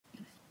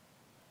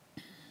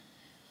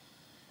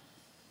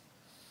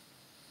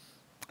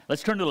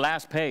Let's turn to the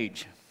last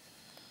page.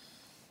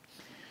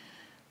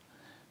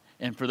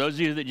 And for those of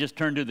you that just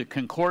turned to the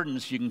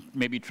concordance, you can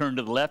maybe turn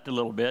to the left a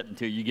little bit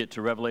until you get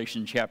to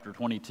Revelation chapter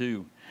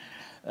 22.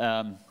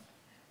 You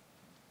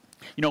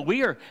know,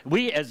 we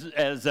as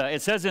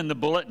it says in the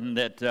bulletin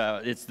that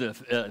it's the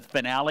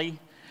finale,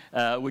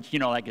 which, you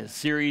know, like a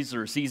series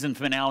or season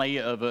finale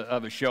of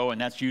a show,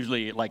 and that's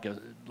usually like a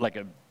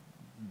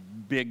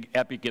big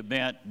epic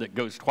event that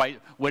goes twice,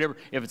 whatever.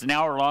 If it's an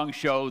hour-long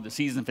show, the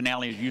season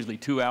finale is usually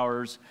 2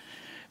 hours,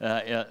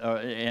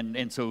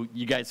 and so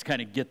you guys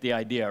kind of get the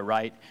idea,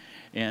 right?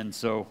 And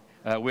so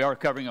we are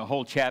covering a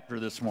whole chapter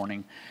this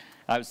morning.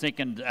 I was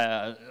thinking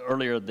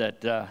earlier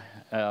that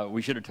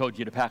we should have told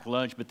you to pack a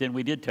lunch, but then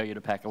we did tell you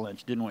to pack a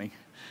lunch, didn't we?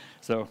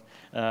 So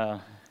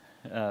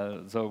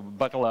so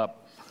buckle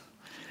up.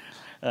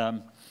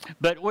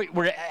 But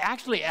we're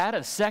actually at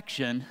a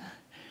section,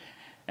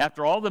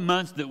 after all the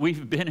months that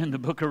we've been in the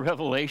book of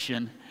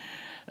Revelation,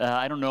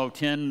 I don't know,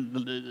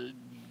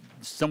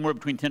 somewhere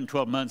between 10 and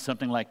 12 months,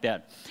 something like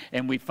that.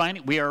 And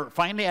we are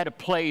finally at a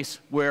place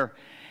where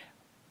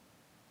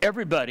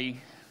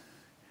everybody,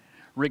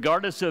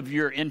 regardless of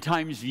your end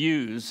times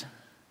views,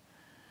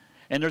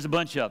 and there's a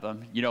bunch of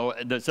them, you know,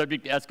 the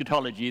subject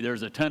eschatology,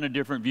 there's a ton of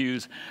different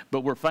views,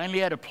 but we're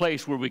finally at a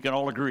place where we can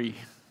all agree.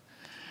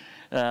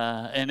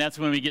 And that's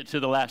when we get to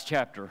the last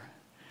chapter.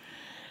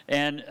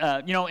 And,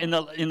 you know, in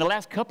the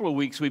last couple of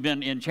weeks, we've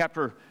been in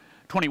chapter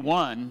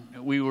 21.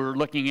 We were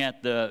looking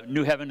at the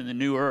new heaven and the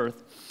new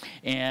earth.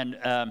 And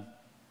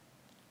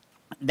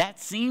that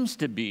seems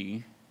to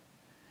be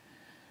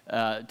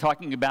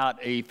talking about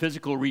a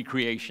physical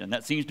recreation.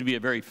 That seems to be a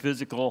very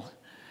physical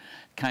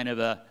kind of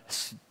a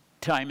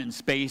time and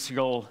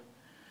spatial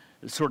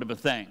sort of a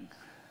thing.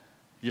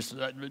 Just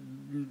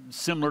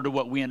similar to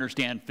what we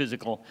understand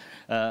physical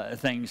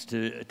things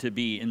to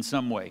be in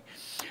some way.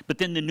 But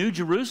then the New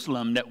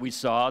Jerusalem that we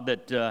saw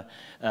that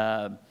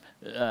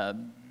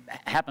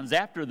happens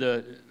after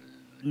the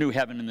new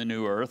heaven and the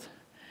new earth,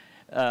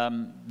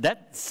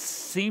 that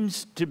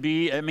seems to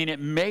be, I mean, it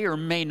may or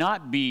may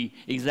not be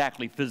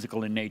exactly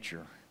physical in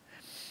nature.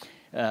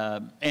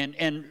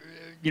 And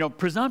you know,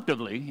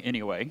 presumptively,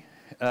 anyway,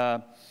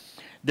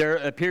 there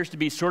appears to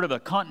be sort of a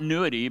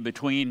continuity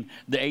between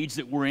the age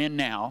that we're in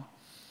now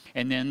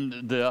and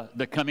then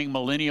the coming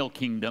millennial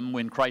kingdom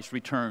when Christ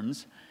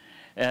returns.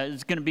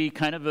 It's going to be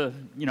kind of a,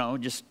 you know,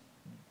 just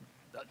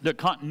the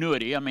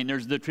continuity. I mean,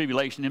 there's the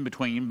tribulation in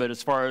between, but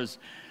as far as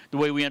the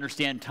way we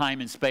understand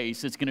time and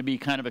space, it's going to be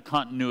kind of a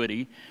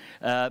continuity.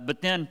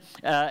 But then,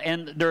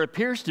 and there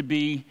appears to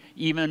be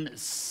even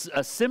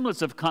a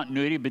semblance of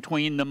continuity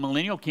between the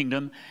millennial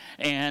kingdom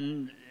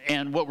and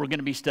what we're going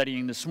to be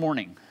studying this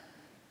morning.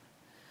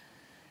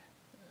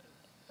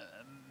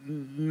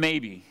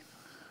 Maybe.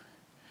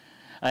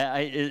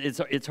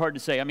 It's hard to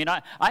say. I mean,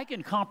 I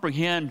can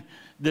comprehend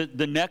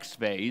the next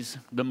phase,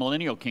 the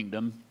millennial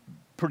kingdom,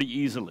 pretty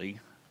easily,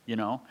 you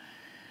know.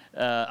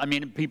 I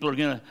mean, people are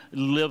going to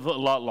live a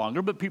lot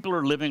longer, but people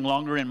are living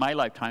longer in my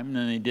lifetime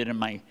than they did in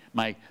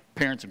my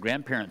parents' and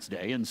grandparents'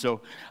 day. And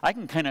so I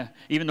can kind of,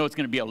 even though it's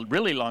going to be a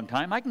really long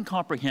time, I can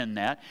comprehend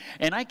that.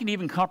 And I can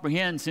even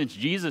comprehend, since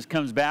Jesus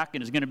comes back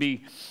and is going to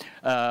be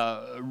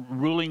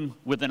ruling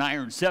with an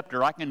iron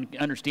scepter, I can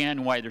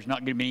understand why there's not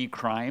going to be any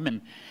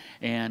crime.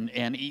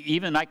 And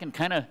even I can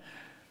kind of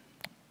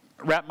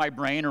wrap my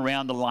brain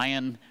around the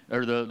lion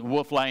or the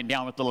wolf lying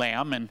down with the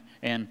lamb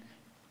and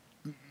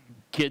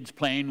kids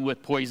playing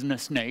with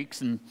poisonous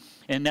snakes, and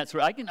that's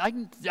where I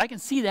can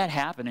see that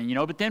happening, you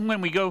know. But then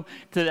when we go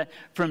to that,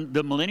 from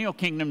the millennial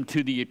kingdom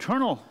to the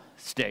eternal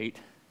state,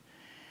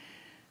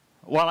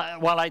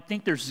 while I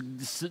think there's,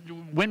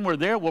 when we're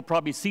there, we'll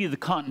probably see the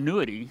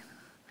continuity.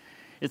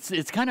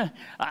 It's kind of,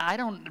 I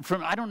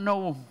don't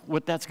know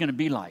what that's going to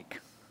be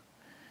like.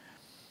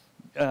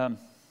 In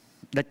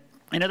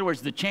other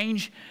words, the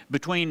change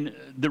between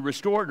the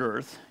restored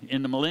earth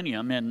in the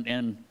millennium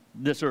and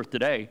this earth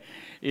today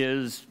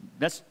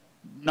that's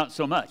not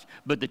so much.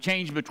 But the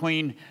change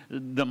between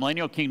the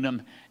millennial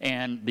kingdom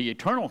and the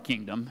eternal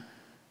kingdom,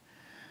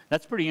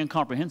 that's pretty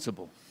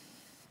incomprehensible.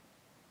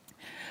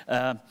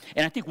 And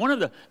I think one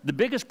of the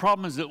biggest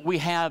problems that we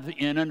have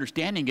in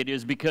understanding it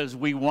is because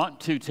we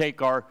want to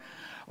take our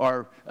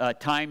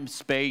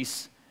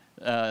time-space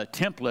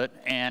template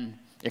and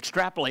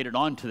extrapolate it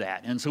onto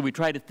that. And so we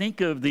try to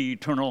think of the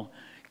eternal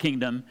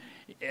kingdom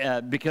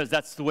because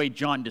that's the way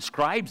John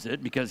describes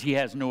it, because he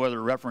has no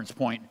other reference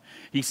point.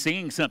 He's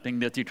seeing something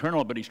that's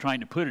eternal, but he's trying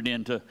to put it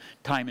into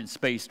time and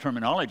space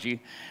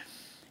terminology.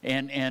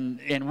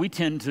 And we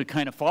tend to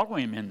kind of follow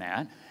him in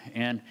that.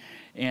 And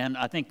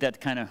I think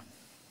that kind of,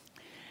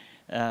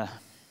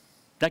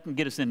 that can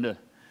get us into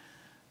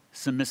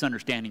some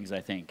misunderstandings,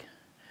 I think.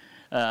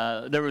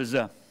 There was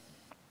a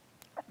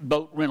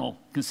boat rental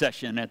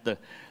concession at the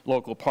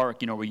local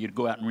park, you know, where you'd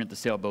go out and rent the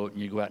sailboat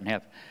and you'd go out and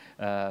have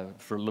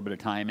for a little bit of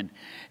time.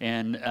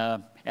 And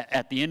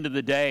at the end of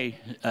the day,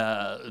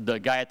 the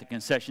guy at the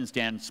concession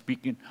stand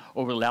speaking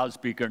over the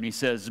loudspeaker, and he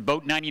says,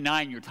 "Boat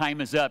 99, your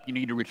time is up. You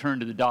need to return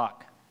to the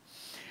dock."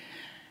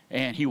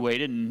 And he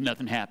waited, and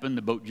nothing happened.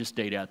 The boat just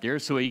stayed out there.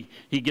 So he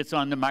gets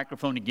on the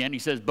microphone again. He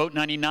says, boat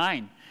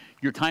 99,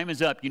 your time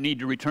is up. You need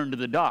to return to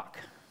the dock.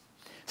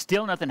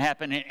 Still nothing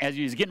happened. And as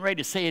he was getting ready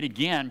to say it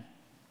again,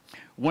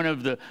 one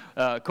of the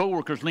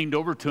co-workers leaned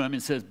over to him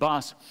and says,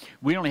 boss,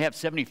 we only have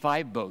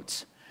 75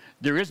 boats.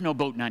 There is no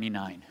boat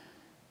 99.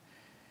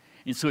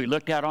 And so he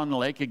looked out on the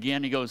lake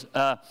again. He goes,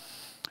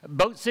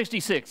 boat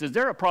 66, is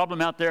there a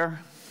problem out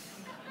there?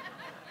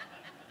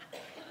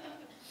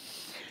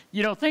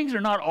 You know, things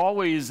are not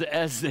always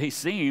as they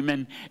seem,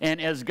 and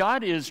as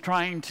God is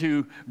trying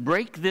to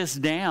break this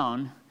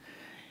down,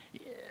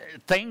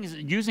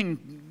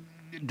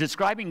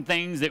 describing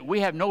things that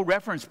we have no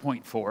reference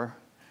point for,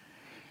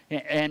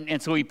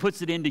 and so he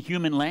puts it into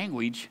human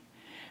language,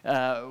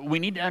 we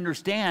need to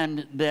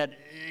understand that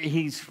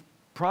he's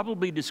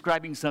probably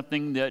describing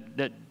something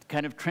that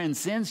kind of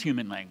transcends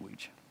human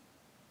language.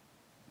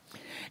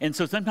 And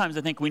so sometimes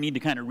I think we need to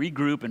kind of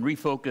regroup and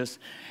refocus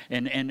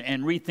and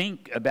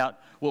rethink about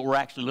what we're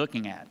actually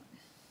looking at.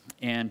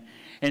 And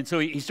so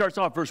he starts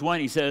off verse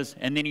 1, he says,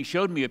 and then he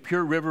showed me a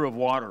pure river of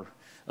water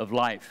of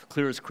life,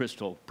 clear as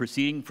crystal,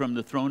 proceeding from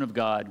the throne of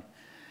God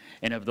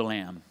and of the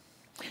Lamb.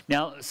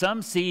 Now,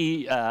 some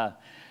see,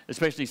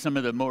 especially some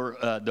of the more,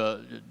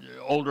 the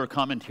older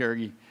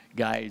commentary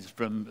guys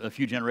from a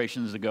few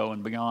generations ago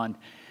and beyond,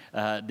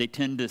 they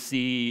tend to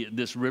see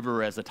this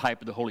river as a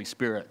type of the Holy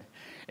Spirit.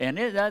 And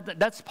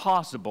that's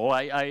possible.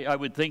 I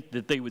would think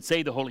that they would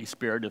say the Holy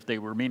Spirit if they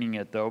were meaning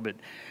it, though. But,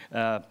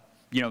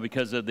 you know,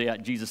 because of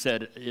that, Jesus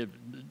said, if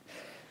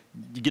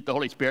you get the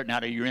Holy Spirit, and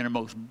out of your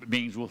innermost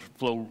beings will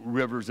flow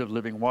rivers of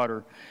living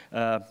water.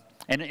 And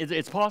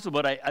it's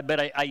possible, but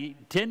I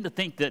tend to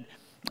think that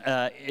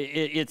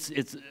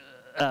it's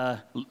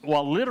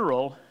while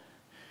literal,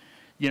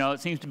 you know,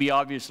 it seems to be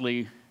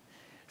obviously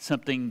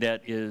something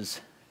that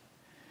is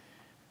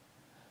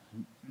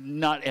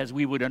not as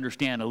we would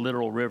understand a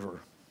literal river.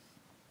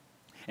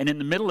 And in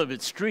the middle of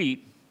its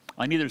street,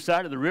 on either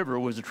side of the river,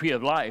 was a tree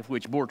of life,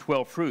 which bore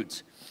 12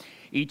 fruits,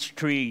 each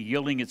tree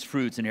yielding its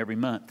fruits in every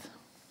month.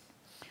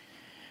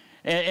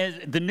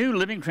 And the New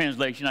Living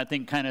Translation, I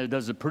think, kind of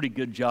does a pretty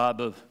good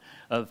job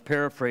of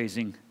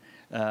paraphrasing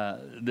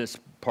this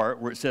part,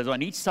 where it says,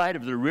 on each side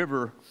of the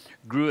river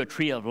grew a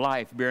tree of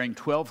life, bearing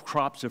 12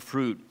 crops of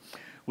fruit,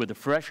 with a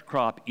fresh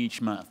crop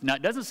each month. Now,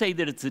 it doesn't say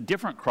that it's a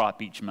different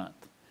crop each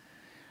month.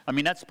 I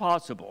mean, that's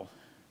possible.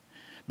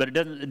 But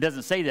it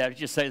doesn't say that. It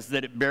just says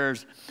that it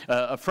bears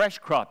a fresh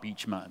crop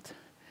each month.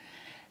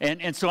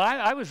 And so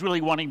I was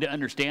really wanting to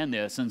understand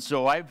this. And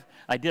so I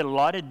did a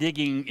lot of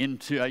digging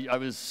into, I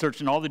was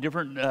searching all the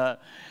different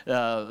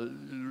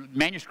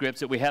manuscripts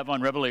that we have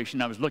on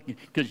Revelation. I was looking,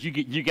 because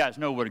you guys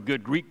know what a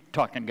good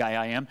Greek-talking guy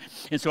I am.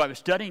 And so I was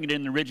studying it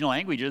in the original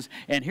languages.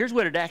 And here's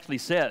what it actually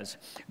says.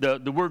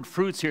 The word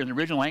fruits here in the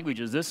original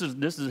languages, this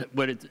is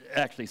what it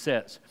actually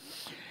says.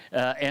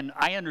 And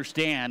I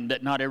understand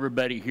that not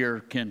everybody here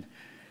can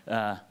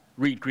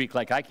read Greek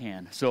like I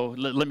can. So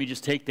let me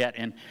just take that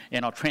and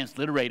I'll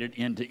transliterate it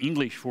into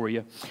English for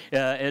you.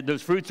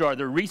 Those fruits are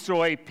the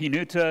rhizoi,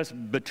 pinutus,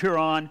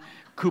 baturon,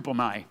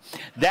 kupomai.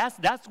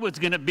 That's what's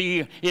going to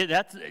be,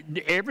 that's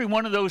every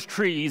one of those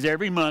trees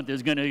every month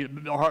is going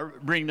to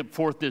bring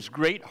forth this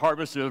great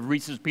harvest of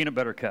Reese's peanut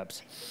butter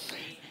cups.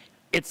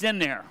 It's in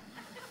there,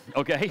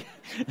 okay?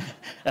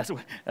 That's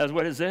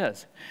what it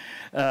says.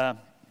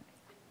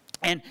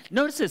 And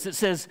notice this, it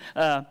says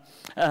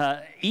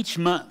each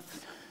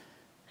month.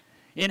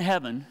 In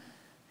heaven,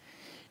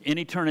 in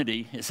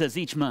eternity, it says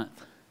each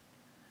month.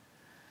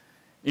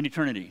 In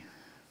eternity.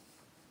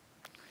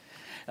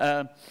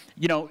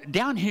 You know,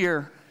 down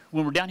here,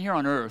 when we're down here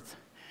on earth,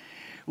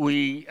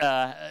 we're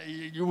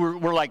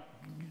like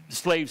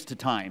slaves to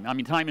time. I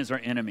mean, time is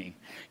our enemy.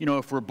 You know,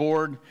 if we're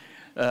bored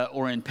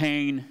or in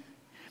pain,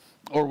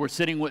 or we're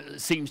sitting what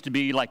seems to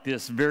be like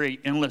this very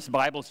endless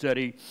Bible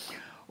study,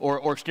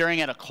 or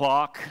staring at a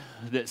clock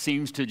that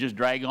seems to just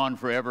drag on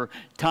forever,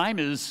 time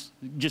is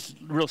just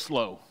real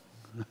slow,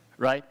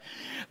 right?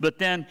 But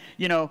then,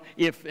 you know,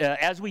 if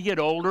as we get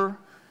older,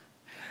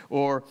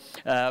 or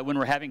when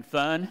we're having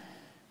fun,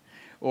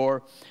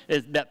 or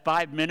that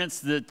 5 minutes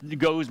that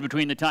goes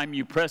between the time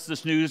you press the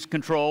snooze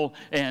control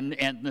and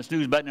the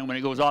snooze button and when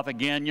it goes off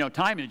again, you know,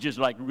 time is just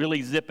like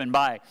really zipping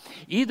by.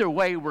 Either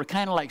way, we're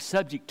kind of like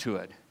subject to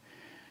it.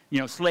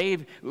 You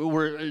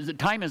know,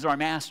 time is our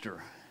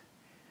master.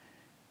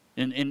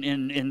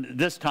 In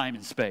this time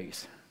and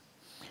space.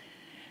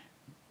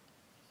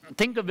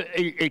 Think of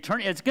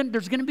eternity.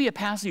 There's going to be a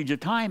passage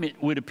of time,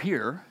 it would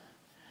appear,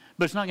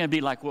 but it's not going to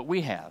be like what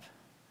we have.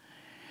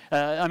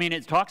 I mean,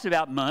 it talks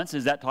about months.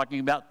 Is that talking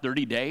about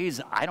 30 days?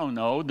 I don't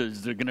know.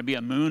 Is there going to be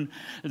a moon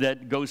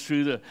that goes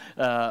through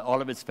all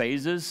of its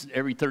phases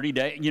every 30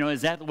 days? You know,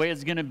 is that the way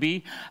it's going to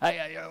be?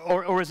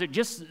 Or is it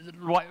just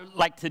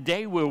like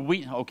today where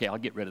we... Okay, I'll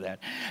get rid of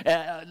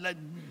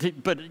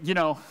that. But, you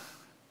know...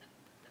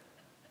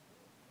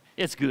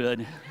 It's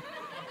good.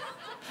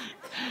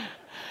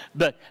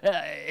 But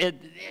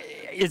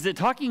is it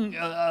talking,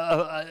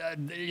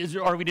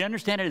 are we to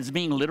understand it as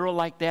being literal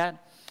like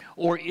that?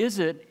 Or is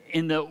it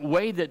in the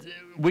way that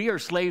we are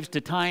slaves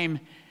to time,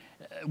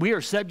 we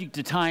are subject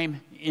to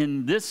time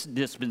in this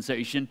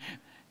dispensation?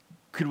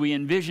 Could we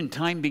envision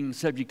time being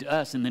subject to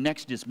us in the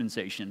next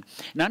dispensation?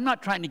 And I'm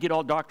not trying to get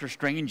all Dr.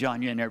 Strange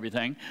on you and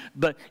everything,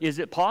 but is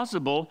it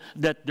possible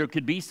that there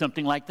could be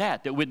something like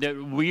that, that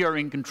we are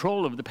in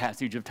control of the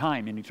passage of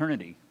time in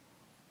eternity?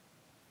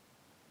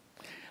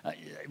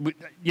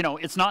 You know,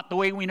 it's not the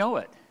way we know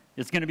it.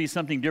 It's going to be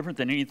something different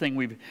than anything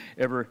we've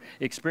ever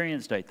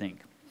experienced, I think.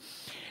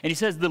 And he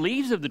says, the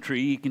leaves of the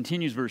tree, he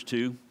continues verse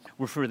 2,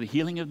 were for the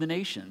healing of the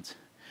nations.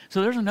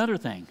 So there's another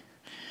thing.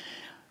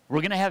 We're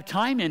going to have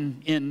time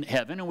in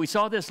heaven, and we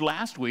saw this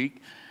last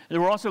week, that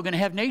we're also going to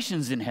have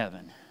nations in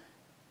heaven.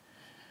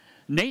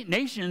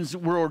 Nations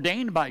were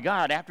ordained by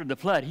God after the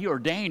flood. He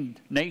ordained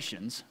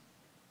nations.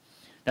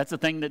 That's a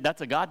thing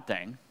that's a God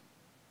thing.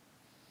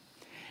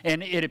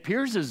 And it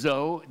appears as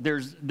though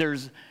there's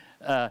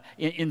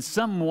in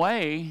some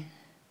way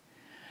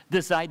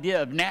this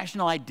idea of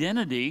national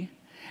identity.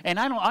 And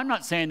I'm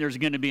not saying there's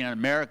going to be an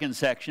American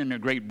section, a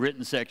Great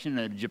Britain section,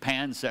 a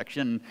Japan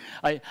section.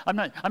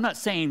 I'm not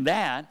saying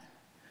that.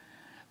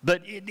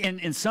 But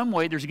in some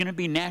way, there's going to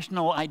be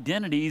national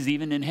identities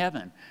even in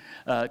heaven.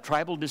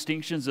 Tribal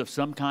distinctions of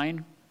some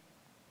kind.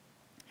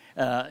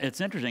 It's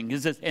interesting.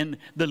 And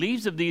the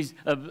leaves of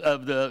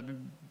the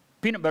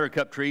peanut butter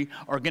cup tree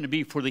are going to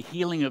be for the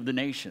healing of the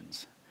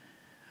nations.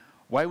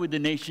 Why would the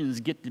nations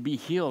get to be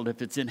healed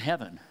if it's in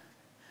heaven?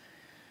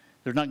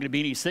 There's not going to be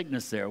any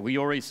sickness there. We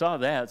already saw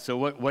that.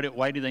 So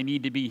why do they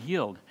need to be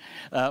healed?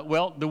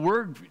 Well, the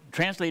word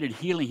translated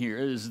healing here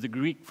is the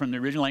Greek from the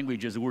original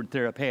language is the word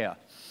therapia.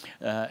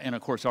 And,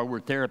 of course, our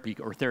word therapy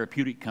or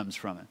therapeutic comes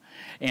from it.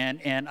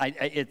 And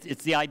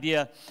it's the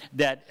idea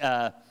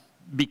that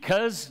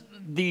because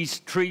these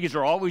trees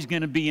are always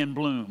going to be in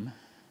bloom,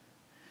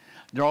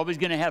 they're always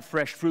going to have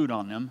fresh fruit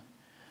on them,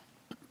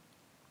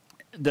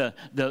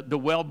 the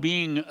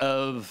well-being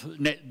of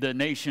the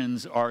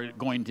nations are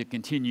going to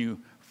continue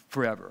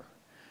forever.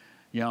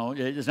 You know,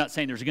 it's not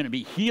saying there's going to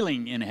be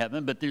healing in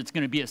heaven, but there's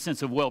going to be a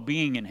sense of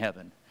well-being in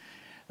heaven.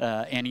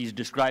 And he's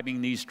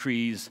describing these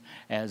trees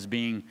as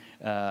being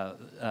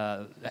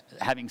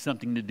having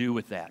something to do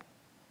with that.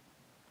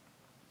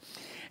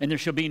 And there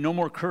shall be no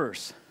more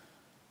curse,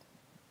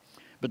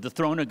 but the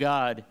throne of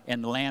God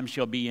and the Lamb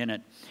shall be in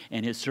it,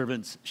 and his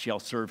servants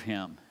shall serve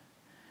him.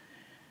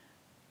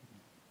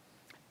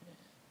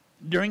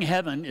 During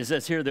heaven, it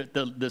says here that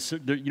there's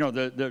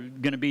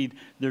going to be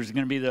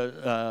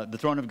the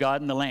throne of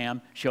God and the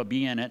Lamb shall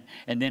be in it,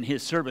 and then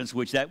his servants,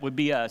 which that would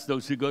be us,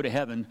 those who go to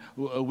heaven,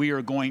 we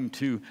are going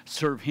to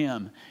serve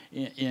him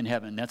in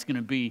heaven. That's going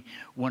to be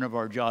one of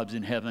our jobs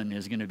in heaven,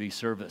 is going to be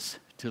service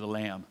to the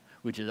Lamb,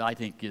 which is, I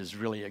think, is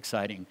really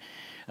exciting.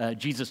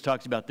 Jesus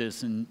talks about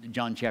this in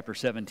John chapter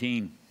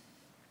 17,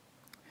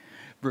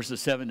 verses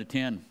 7 to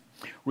 10,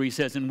 where he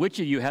says, "And which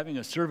of you, having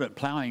a servant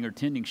plowing or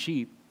tending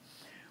sheep,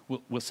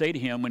 will say to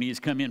him when he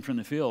has come in from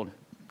the field,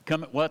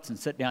 'Come at once and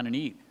sit down and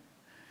eat'?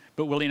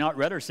 But will he not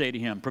rather say to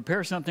him,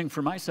 'Prepare something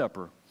for my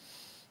supper.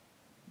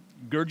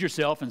 Gird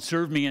yourself and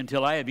serve me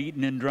until I have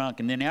eaten and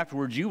drunk, and then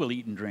afterwards you will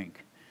eat and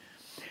drink'?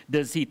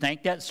 Does he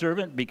thank that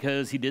servant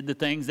because he did the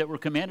things that were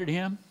commanded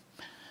him?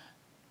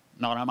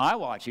 Not on my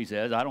watch," he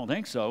says. "I don't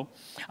think so.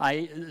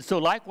 So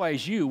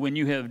likewise you, when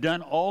you have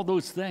done all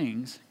those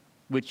things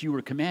which you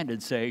were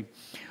commanded, say,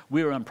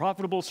 'We are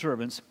unprofitable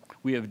servants.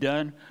 We have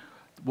done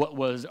what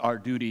was our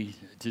duty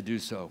to do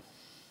so,'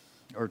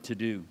 or to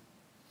do."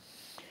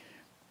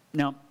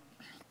 Now,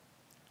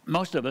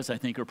 most of us, I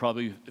think, are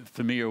probably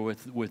familiar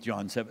with Luke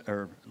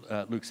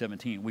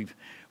 17.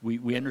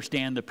 We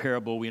understand the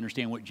parable. We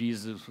understand what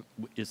Jesus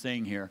is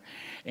saying here.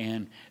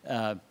 And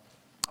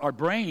our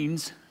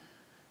brains,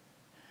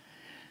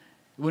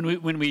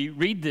 when we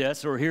read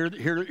this or hear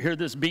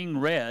this being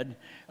read,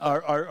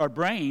 our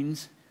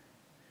brains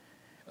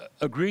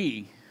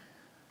agree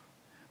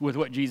with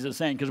what Jesus is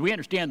saying, because we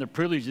understand the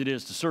privilege it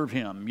is to serve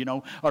him. You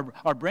know,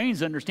 our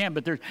brains understand,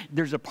 but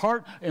there's a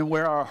part in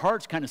where our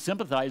hearts kind of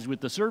sympathize with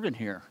the servant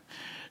here.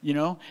 You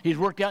know, he's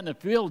worked out in the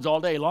fields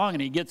all day long,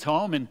 and he gets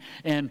home,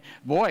 and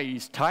boy,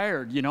 he's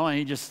tired, you know, and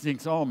he just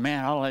thinks, "Oh,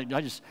 man, I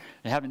just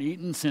haven't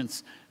eaten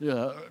since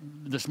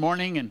this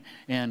morning,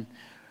 and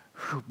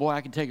boy,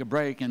 I can take a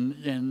break."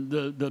 And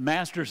the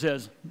master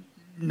says,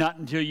 "Not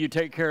until you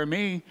take care of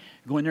me.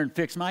 Go in there and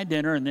fix my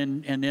dinner, and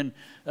then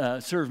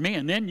serve me,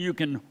 and then you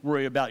can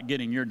worry about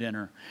getting your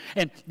dinner."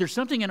 And there's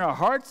something in our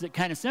hearts that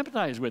kind of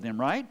sympathize with him,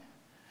 right?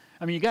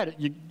 I mean,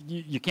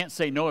 you can't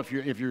say no if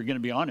you're going to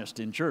be honest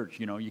in church.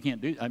 You know, you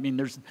can't do. I mean,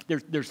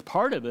 there's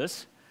part of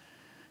us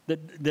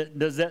that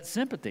does that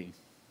sympathy.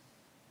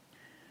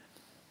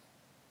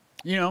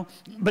 You know,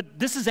 but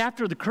this is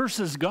after the curse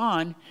is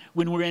gone,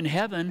 when we're in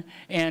heaven,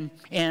 and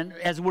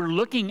as we're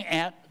looking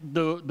at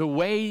the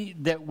way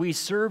that we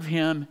serve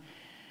him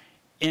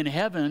in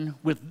heaven,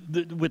 with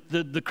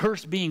the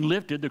curse being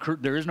lifted,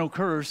 there is no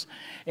curse,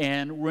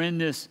 and we're in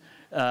this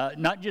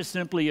not just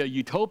simply a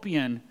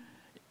utopian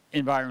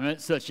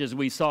environment such as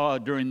we saw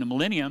during the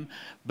millennium,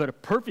 but a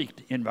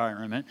perfect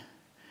environment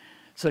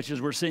such as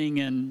we're seeing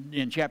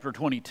in chapter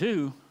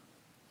 22.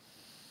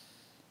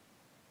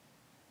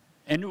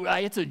 And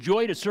it's a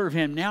joy to serve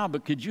him now,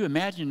 but could you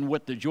imagine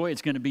what the joy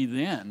is going to be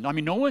then? I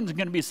mean, no one's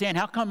going to be saying,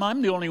 how come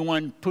I'm the only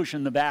one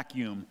pushing the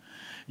vacuum?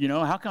 You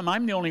know, how come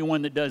I'm the only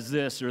one that does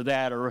this or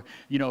that? Or,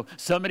 you know,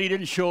 somebody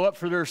didn't show up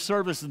for their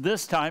service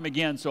this time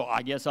again, so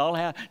I guess I'll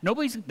have.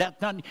 We're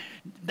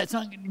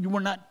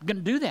not going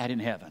to do that in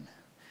heaven.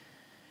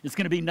 It's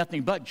going to be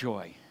nothing but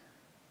joy.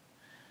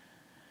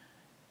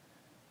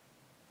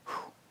 Whew,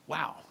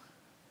 wow.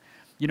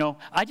 You know,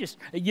 I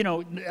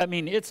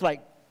mean, it's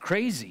like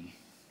crazy.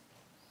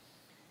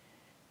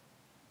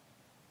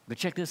 But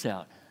check this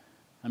out.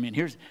 I mean,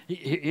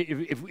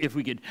 if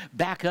we could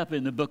back up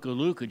in the book of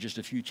Luke just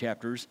a few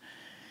chapters,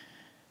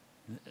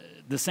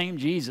 the same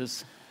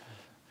Jesus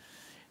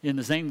in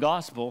the same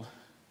gospel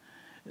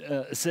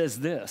says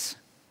this.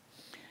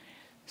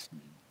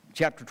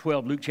 Chapter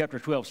 12, Luke chapter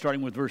 12,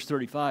 starting with verse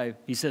 35,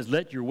 he says,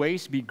 "Let your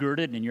waist be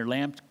girded and your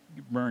lamp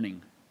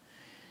burning,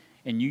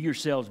 and you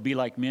yourselves be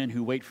like men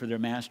who wait for their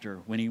master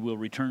when he will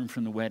return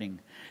from the wedding,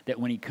 that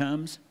when he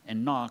comes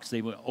and knocks,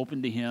 they will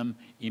open to him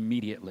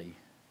immediately."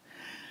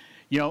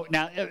 You know,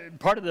 now,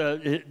 part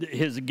of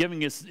his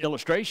giving us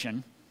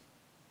illustration,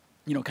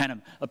 you know, kind of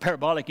a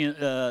parabolic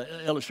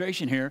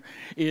illustration here,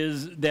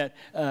 is that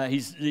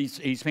he's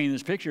painting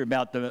this picture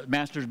about the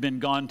master's been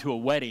gone to a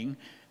wedding,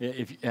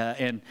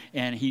 and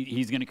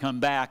he's going to come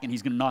back, and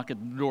he's going to knock at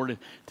the door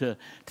to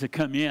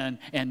come in,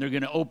 and they're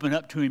going to open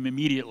up to him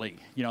immediately.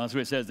 You know, that's what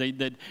it says,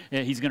 that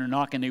he's going to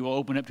knock, and they will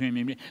open up to him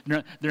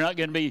immediately. They're not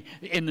going to be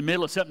in the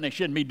middle of something they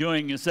shouldn't be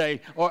doing and say,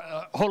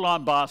 hold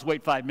on, boss,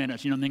 wait 5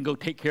 minutes, you know, and then go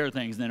take care of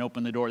things and then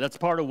open the door. That's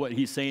part of what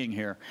he's saying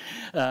here.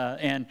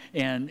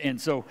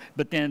 And so,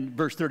 but then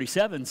verse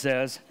 37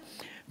 says,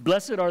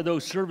 "Blessed are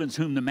those servants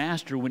whom the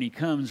master, when he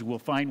comes, will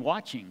find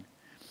watching.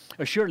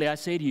 Assuredly, I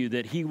say to you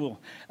that he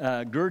will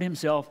gird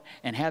himself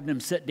and have them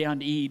sit down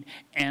to eat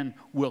and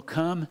will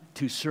come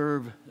to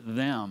serve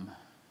them."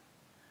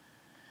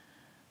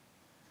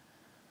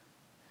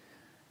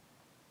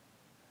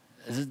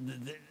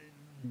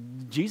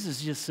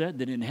 Jesus just said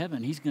that in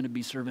heaven he's going to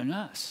be serving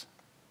us.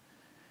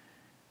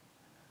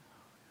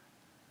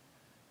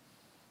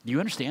 Do you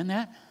understand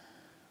that?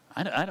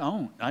 I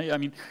don't. I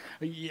mean,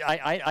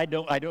 I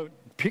don't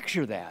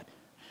picture that.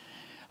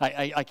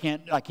 I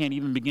can't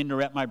even begin to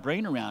wrap my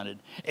brain around it.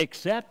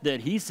 Except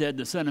that he said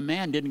the Son of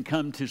Man didn't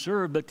come to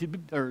serve,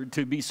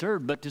 to be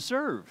served, but to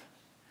serve.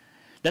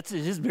 That's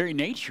his very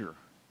nature.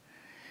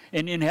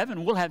 And in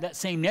heaven, we'll have that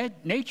same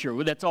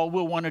nature. That's all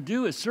we'll want to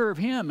do is serve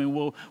him, and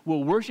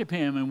we'll worship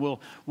him, and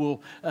we'll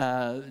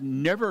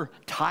never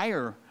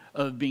tire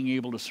of being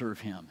able to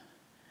serve him.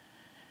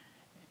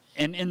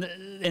 And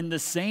in the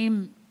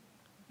same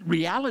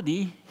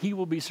reality, he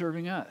will be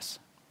serving us.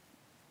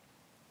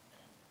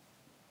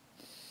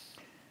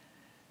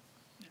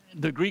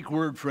 The Greek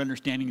word for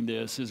understanding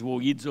this is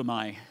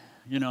woizomai.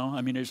 You know,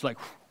 I mean, it's like,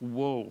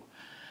 whoa,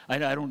 I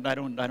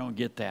don't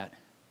get that.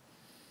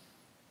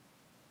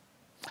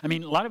 I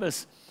mean, a lot of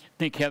us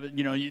think heaven,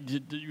 you know,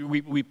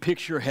 we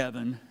picture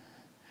heaven,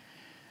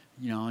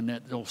 you know, in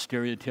that old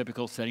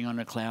stereotypical setting on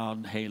a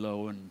cloud,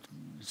 halo, and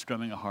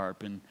strumming a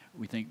harp, and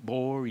we think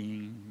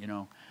boring, you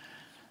know.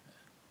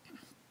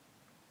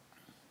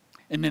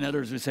 And then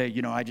others would say,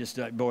 you know,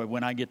 boy,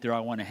 when I get there, I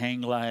want to hang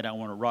glide, I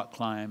want to rock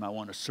climb, I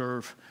want to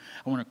surf,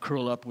 I want to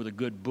curl up with a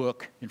good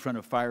book in front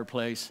of a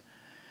fireplace.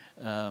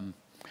 I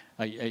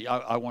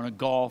want to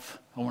golf,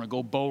 I want to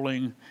go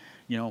bowling,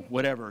 you know,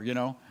 whatever, you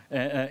know.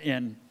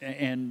 I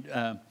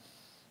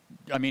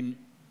mean,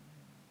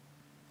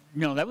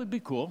 you know, that would be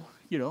cool,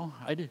 you know.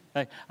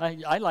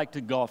 I like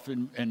to golf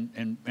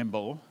and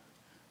bowl.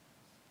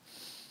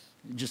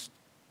 Just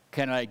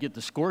can I get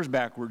the scores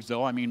backwards,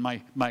 though? I mean,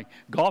 my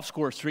golf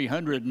score is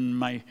 300 and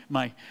my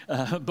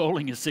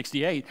bowling is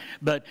 68.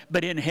 But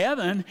in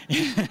heaven,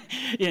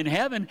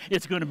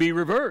 it's going to be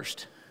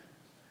reversed,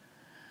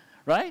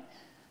 right?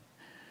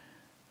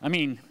 I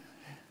mean,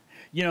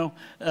 you know,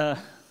 this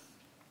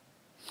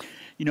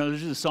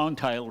is a song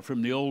title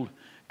from the old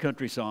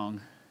country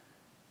song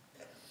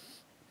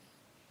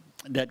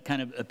that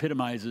kind of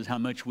epitomizes how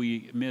much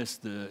we miss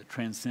the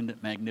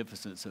transcendent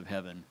magnificence of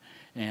heaven.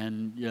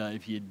 And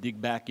if you dig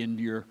back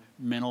into your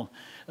mental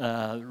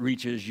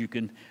reaches, you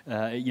can,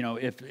 you know,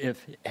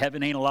 if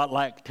heaven ain't a lot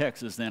like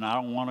Texas, then I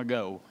don't want to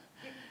go,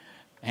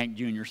 Hank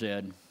Jr.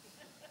 said.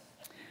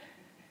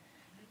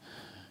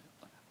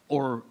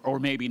 Or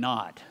maybe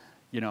not.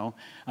 You know,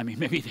 I mean,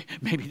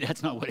 maybe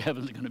that's not what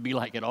heaven's going to be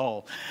like at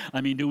all.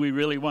 I mean, do we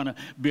really want to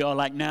be all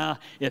like, nah,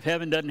 if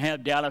heaven doesn't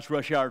have Dallas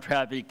rush hour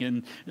traffic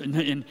and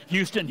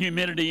Houston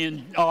humidity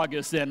in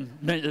August, then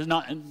it's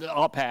not,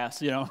 I'll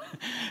pass, you know.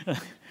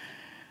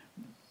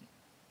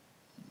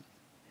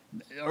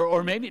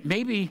 Or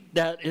maybe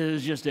that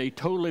is just a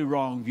totally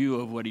wrong view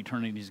of what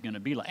eternity is going to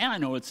be like. And I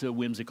know it's a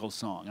whimsical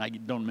song.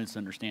 Don't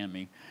misunderstand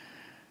me.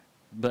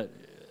 But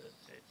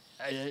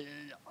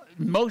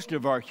most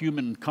of our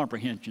human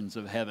comprehensions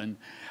of heaven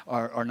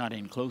are not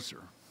any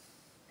closer.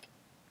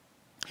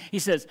 He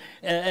says,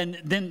 and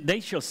then they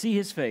shall see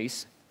his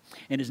face,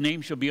 and his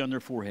name shall be on their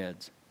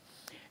foreheads,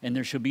 and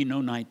there shall be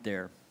no night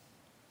there.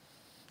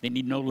 They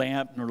need no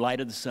lamp nor light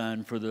of the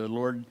sun, for the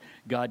Lord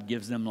God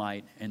gives them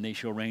light, and they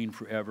shall reign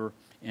forever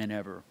and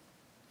ever.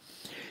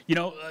 You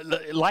know,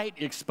 light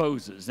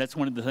exposes. That's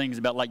one of the things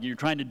about, like, you're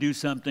trying to do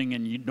something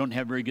and you don't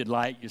have very good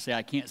light. You say,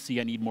 I can't see,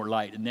 I need more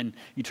light. And then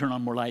you turn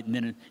on more light, and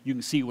then you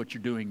can see what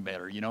you're doing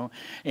better, you know.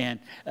 And,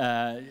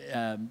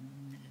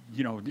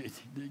 you know,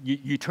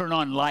 you turn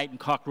on light and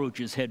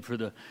cockroaches head for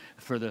the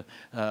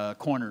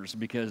corners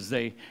because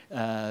their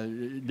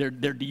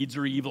deeds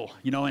are evil,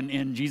 you know.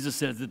 And Jesus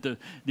says that the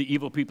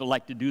evil people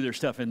like to do their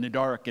stuff in the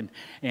dark, and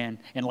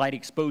light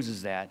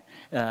exposes that.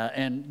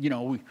 And you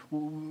know,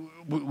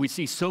 we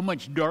see so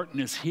much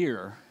darkness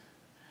here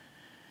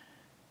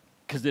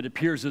because it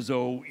appears as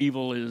though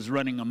evil is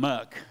running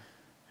amok,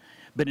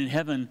 but in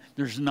heaven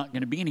there's not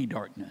going to be any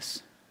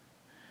darkness.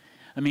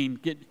 I mean,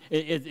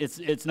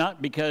 it's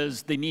not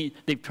because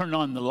they've turned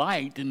on the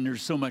light and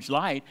there's so much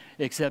light,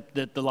 except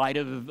that the light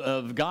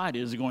of God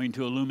is going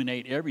to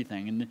illuminate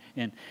everything.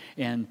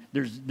 And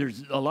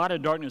there's a lot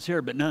of darkness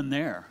here, but none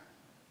there.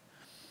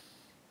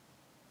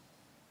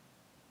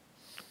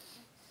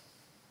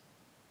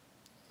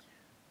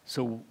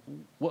 So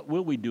what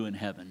will we do in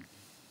heaven?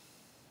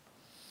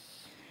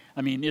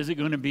 I mean, is it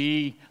going to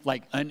be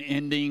like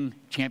unending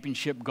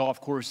championship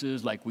golf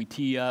courses, like we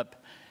tee up?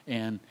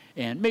 And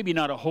maybe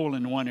not a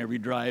hole-in-one every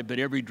drive, but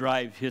every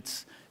drive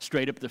hits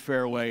straight up the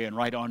fairway and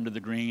right onto the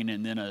green,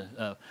 and then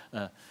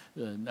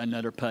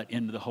another putt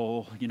into the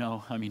hole, you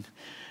know. I mean,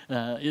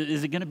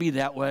 is it going to be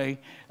that way?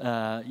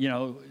 You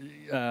know,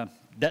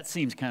 that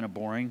seems kind of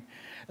boring.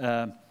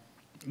 Going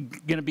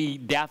to be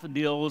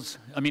daffodils.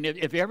 I mean,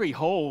 if every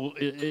hole,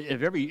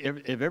 if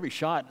every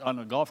shot on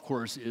a golf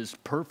course is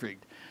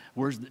perfect,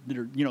 where's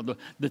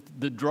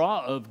the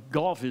draw of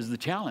golf is the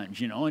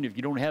challenge, you know. And if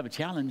you don't have a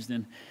challenge,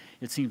 then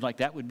it seems like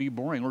that would be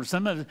boring. Or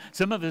some of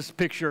us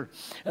picture,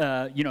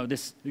 you know,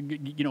 this,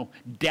 you know,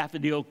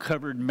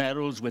 daffodil-covered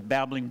meadows with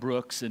babbling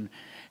brooks, and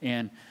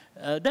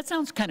that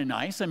sounds kind of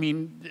nice. I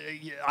mean,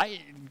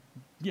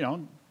 you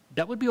know,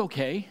 that would be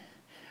okay.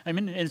 I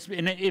mean,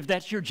 and if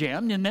that's your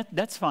jam, then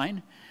that's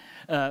fine.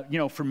 You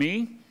know, for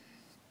me,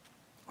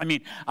 I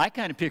mean, I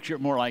kind of picture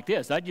it more like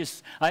this.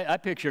 I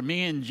picture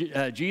me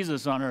and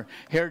Jesus on our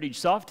Heritage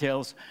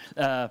Softails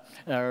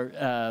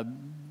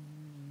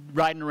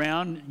riding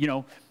around, you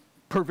know,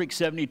 perfect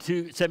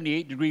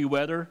 78-degree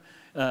weather,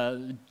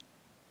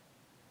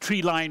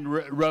 tree-lined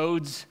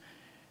roads,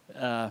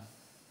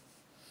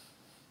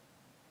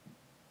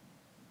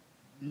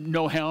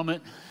 no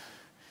helmet,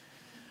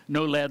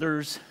 no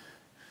leathers,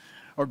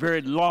 or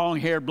very long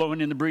hair blowing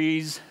in the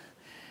breeze,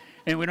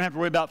 and we don't have to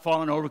worry about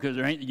falling over because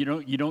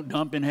you don't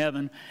dump in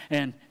heaven,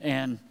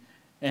 and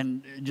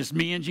just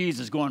me and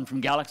Jesus going from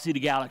galaxy to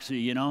galaxy.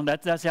 You know,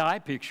 that's how I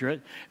picture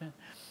it.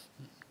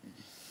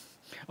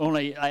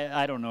 Only,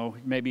 I don't know,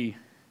 maybe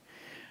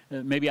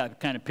I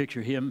kind of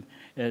picture him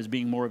as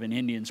being more of an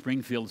Indian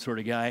Springfield sort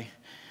of guy.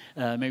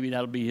 Maybe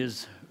that'll be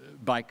his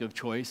bike of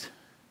choice.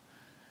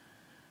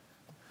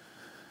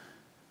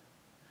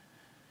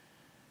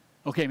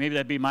 Okay, maybe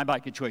that'd be my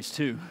bike of choice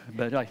too,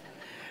 but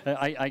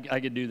I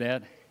could do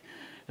that.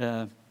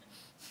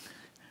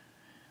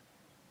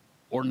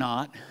 Or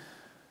not.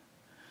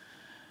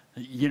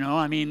 You know,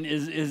 I mean,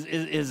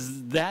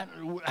 is that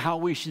how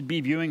we should be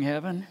viewing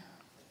heaven?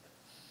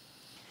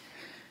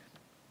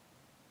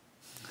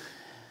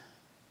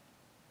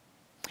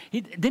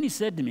 Then he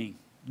said to me,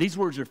 these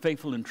words are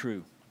faithful and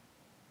true.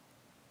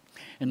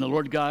 And the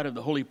Lord God of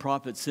the holy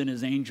prophets sent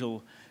his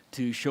angel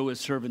to show his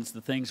servants the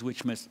things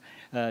which must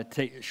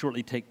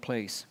shortly take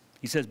place.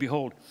 He says,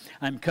 behold,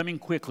 I'm coming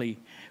quickly.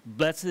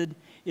 Blessed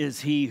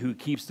is he who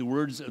keeps the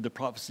words of the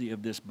prophecy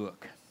of this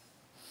book.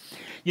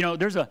 You know,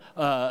 there's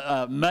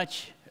a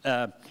much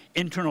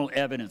internal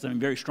evidence, I mean,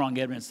 very strong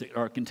evidence that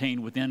are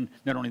contained within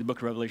not only the book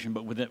of Revelation,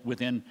 but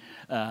within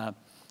the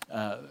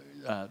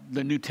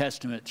New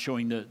Testament,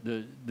 showing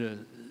the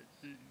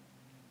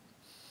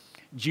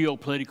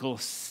geopolitical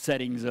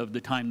settings of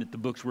the time that the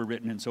books were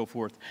written and so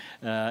forth,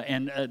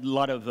 and a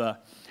lot of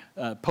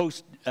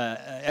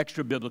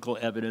extra biblical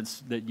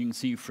evidence that you can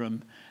see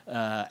from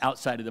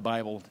outside of the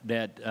Bible,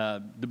 that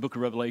the book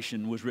of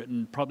Revelation was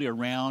written probably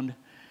around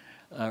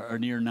or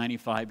near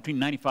between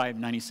 95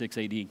 and 96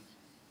 AD,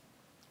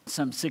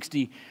 some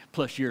 60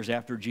 plus years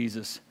after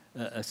Jesus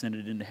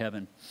ascended into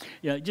heaven.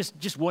 Yeah,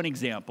 just one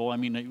example. I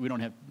mean,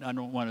 I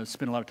don't want to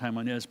spend a lot of time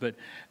on this, but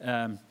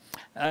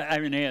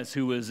Irenaeus,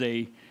 who was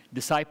a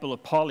disciple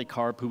of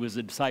Polycarp, who was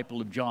a disciple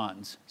of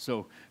John's,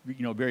 so,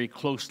 you know, very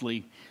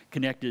closely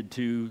connected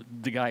to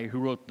the guy who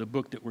wrote the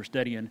book that we're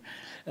studying.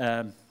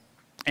 And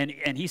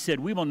he said,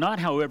 we will not,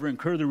 however,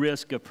 incur the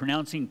risk of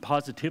pronouncing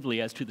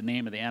positively as to the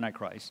name of the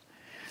Antichrist.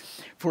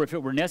 For if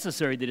it were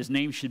necessary that his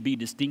name should be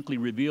distinctly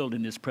revealed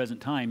in this present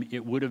time,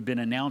 it would have been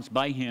announced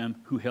by him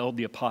who held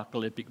the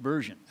apocalyptic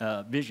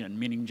vision,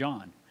 meaning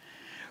John.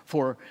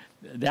 For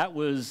that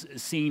was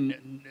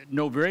seen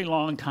no very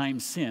long time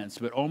since,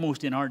 but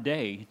almost in our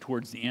day,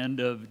 towards the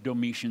end of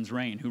Domitian's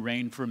reign, who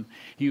reigned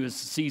he was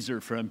Caesar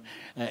from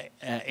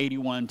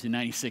 81 to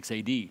 96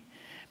 AD.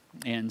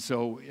 And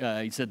so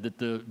he said that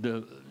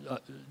the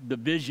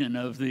vision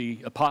of the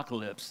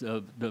apocalypse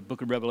of the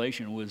book of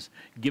Revelation was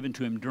given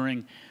to him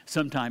during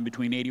sometime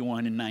between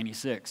 81 and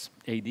 96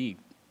 AD.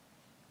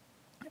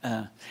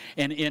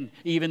 And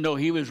even though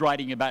he was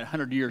writing about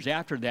 100 years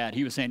after that,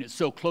 he was saying it's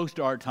so close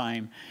to our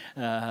time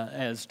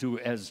as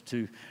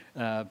to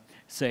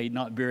say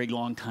not very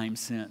long time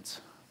since.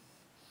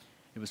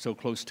 It was so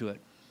close to it.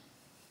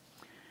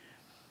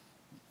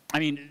 I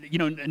mean,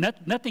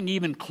 nothing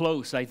even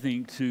close, I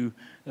think, to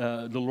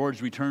the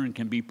Lord's return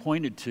can be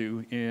pointed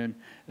to in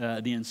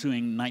the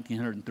ensuing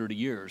 1930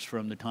 years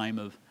from the time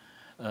of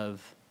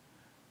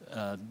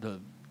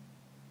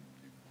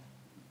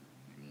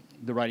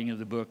the writing of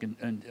the book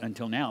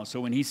until now. So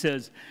when he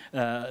says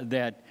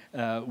that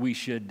we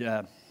should,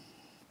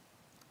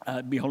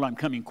 behold, I'm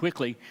coming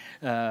quickly,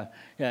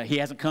 he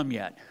hasn't come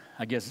yet,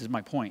 I guess is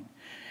my point.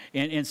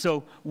 And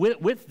so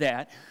with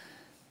that,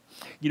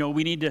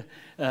 we need to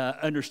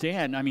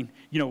understand, I mean,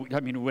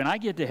 when I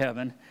get to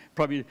heaven,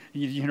 probably,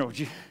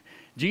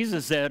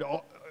 Jesus said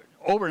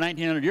over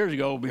 1900 years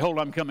ago, behold,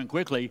 I'm coming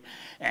quickly,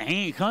 and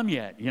he ain't come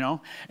yet,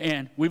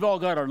 And we've all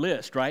got our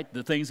list, right?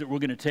 The things that we're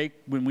going to take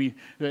when we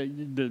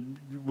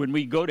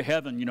go to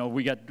heaven,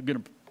 we're going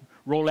to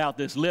roll out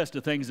this list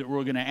of things that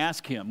we're going to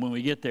ask him when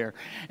we get there.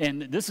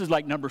 And this is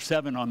like number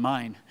 7 on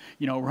mine,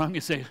 where I'm going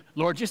to say,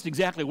 Lord, just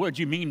exactly what did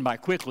you mean by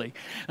quickly?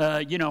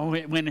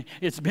 When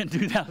it's been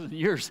 2,000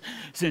 years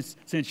since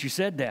you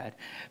said that.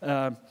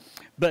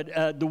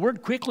 But the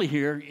word quickly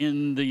here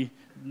in the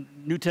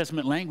New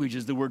Testament language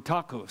is the word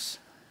tacos.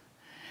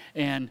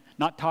 And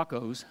not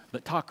tacos,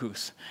 but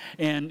tacos.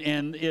 And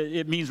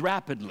it means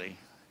rapidly.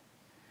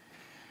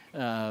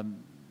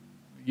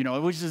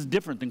 Which is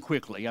different than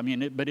quickly. I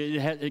mean, but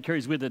it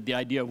carries with it the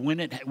idea of when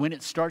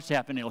it starts to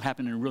happen, it'll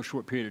happen in a real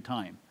short period of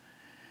time,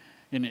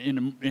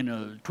 in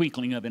a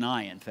twinkling of an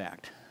eye, in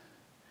fact.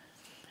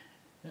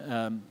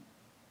 2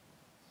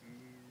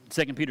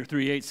 Peter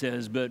 3:8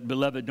 says, "But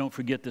beloved, don't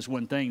forget this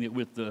one thing, that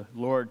with the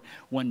Lord,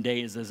 one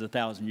day is as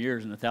 1,000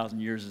 years, and 1,000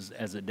 years is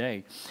as a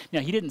day." Now,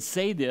 he didn't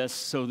say this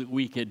so that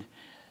we could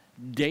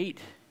date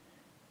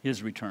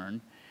his return.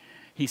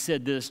 He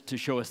said this to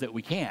show us that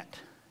we can't.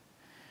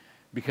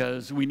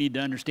 Because we need to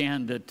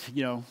understand that,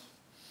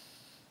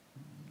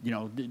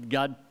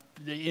 God,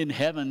 in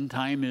heaven,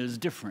 time is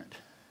different.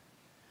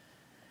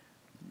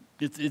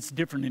 It's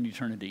different in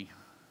eternity.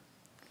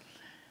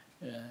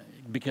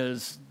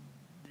 Because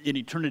in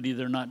eternity,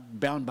 they're not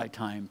bound by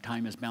time.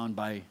 Time is bound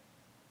by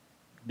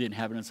the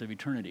inhabitants of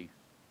eternity.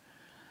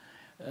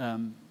 But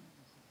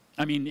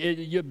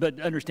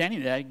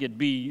understanding that, it could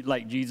be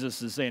like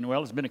Jesus is saying,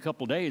 well, it's been a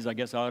couple days, I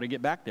guess I ought to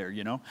get back there,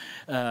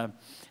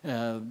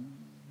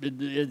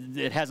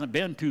 It hasn't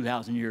been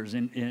 2,000 years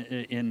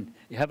in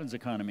heaven's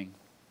economy.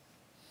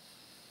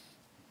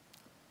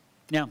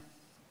 Now,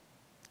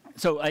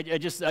 so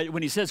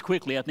when he says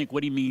quickly, I think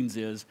what he means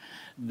is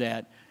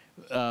that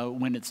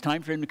when it's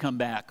time for him to come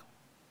back,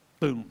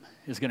 boom,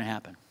 it's going to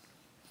happen.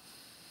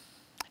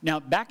 Now,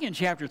 back in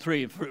chapter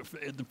 3,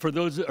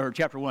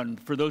 chapter 1,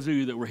 for those of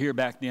you that were here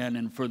back then,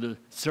 and for the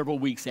several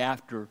weeks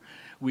after,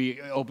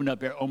 we opened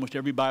up almost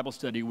every Bible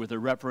study with a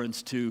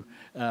reference to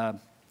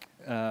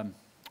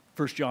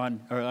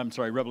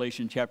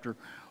Revelation chapter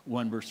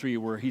 1, verse 3,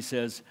 where he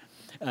says,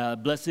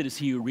 "Blessed is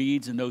he who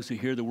reads and those who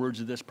hear the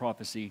words of this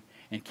prophecy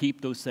and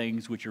keep those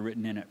things which are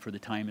written in it, for the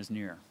time is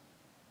near."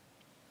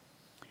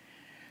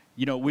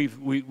 We've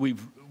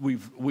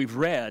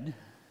read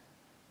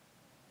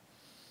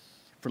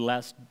for the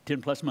last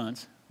 10 plus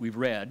months. We've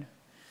heard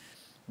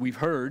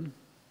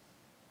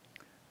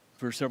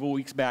for several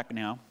weeks back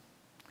now,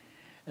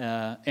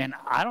 and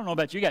I don't know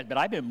about you guys, but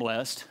I've been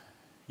blessed.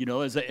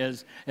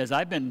 As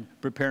I've been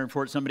preparing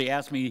for it, somebody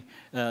asked me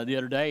the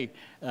other day,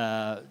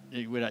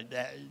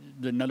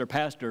 another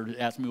pastor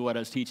asked me what I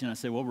was teaching. I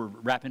said, well, we're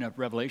wrapping up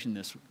Revelation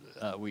this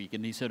week.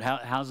 And he said,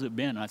 how's it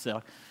been? And I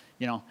said,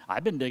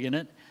 I've been digging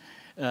it.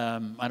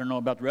 I don't know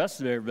about the rest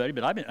of everybody,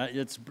 but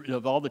it's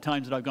of all the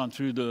times that I've gone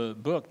through the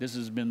book, this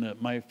has been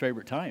my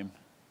favorite time.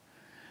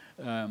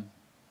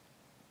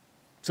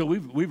 So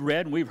we've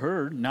read and we've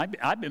heard, and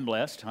I've been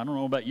blessed. I don't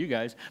know about you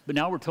guys, but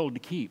now we're told to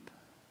keep.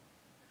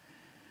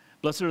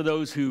 Blessed are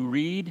those who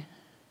read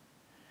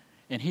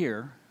and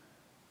hear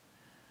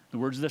the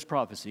words of this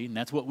prophecy, and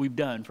that's what we've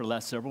done for the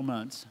last several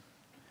months.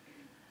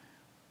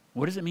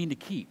 What does it mean to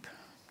keep?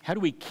 How do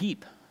we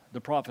keep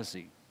the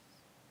prophecy?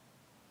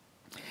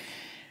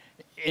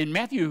 In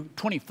Matthew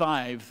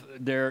 25,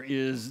 there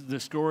is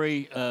the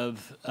story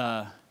of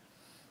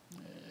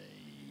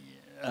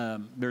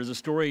there's a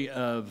story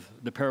of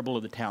the parable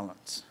of the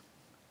talents,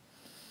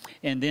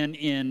 and then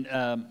in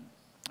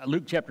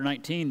Luke chapter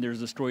 19, there's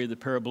the story of the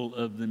parable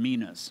of the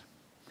minas.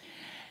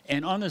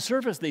 And on the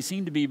surface, they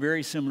seem to be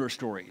very similar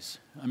stories.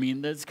 I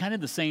mean, that's kind of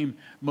the same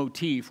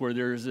motif where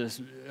there's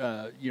this,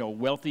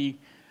 wealthy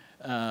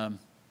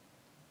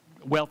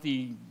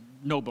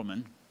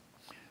nobleman.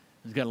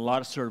 He's got a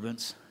lot of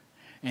servants,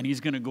 and he's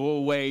going to go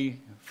away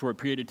for a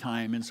period of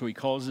time. And so he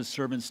calls his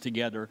servants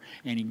together,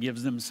 and he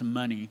gives them some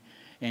money,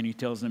 and he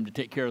tells them to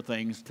take care of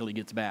things till he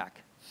gets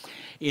back.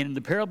 In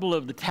the parable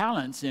of the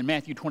talents in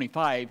Matthew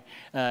 25,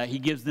 he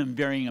gives them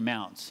varying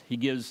amounts. He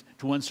gives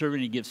to one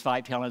servant, he gives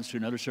 5 talents. To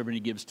another servant, he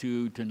gives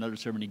 2. To another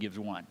servant, he gives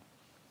 1.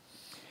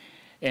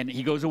 And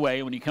he goes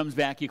away. When he comes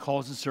back, he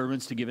calls the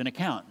servants to give an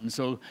account. And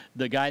so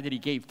the guy that he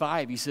gave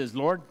 5, he says,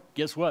 Lord,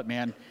 guess what,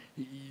 man?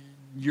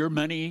 Your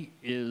money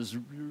is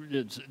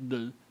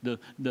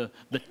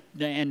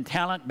and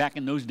talent back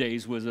in those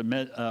days was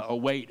a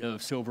weight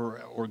of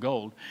silver or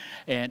gold.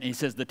 And he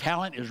says the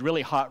talent is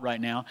really hot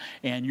right now,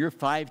 and your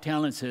 5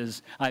 talents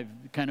is, I've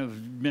kind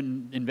of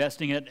been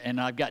investing it, and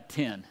I've got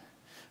 10.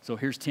 So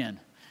here's 10.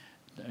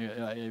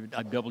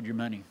 I've doubled your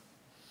money.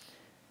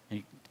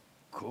 And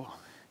cool.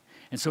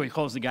 And so he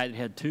calls the guy that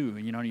had 2,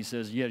 and he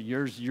says, yeah,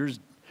 yours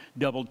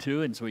doubled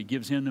too. And so he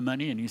gives him the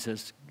money, and he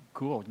says,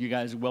 cool, you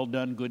guys, well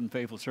done, good and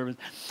faithful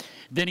servants.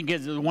 Then he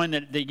gives the one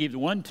that they gave the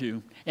 1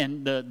 to,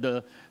 and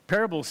the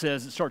parable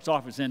says, it starts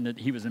off with saying that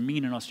he was a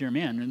mean and austere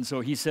man. And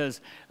so he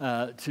says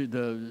to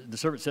the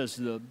servant says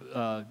to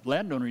the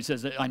landowner, he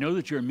says, I know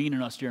that you're a mean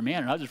and austere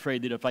man, and I was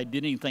afraid that if I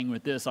did anything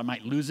with this, I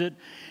might lose it.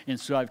 And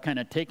so I've kind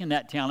of taken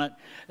that talent,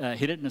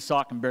 hid it in a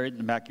sock, and buried it in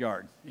the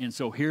backyard. And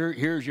so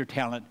here's your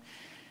talent,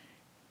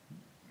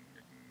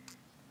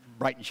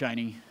 bright and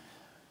shiny.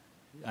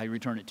 I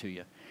return it to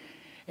you.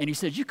 And he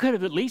says, you could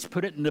have at least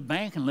put it in the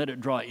bank and let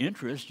it draw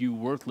interest, you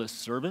worthless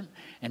servant.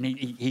 And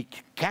he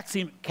casts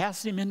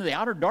him into the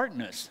outer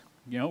darkness,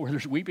 where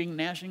there's weeping and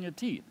gnashing of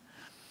teeth.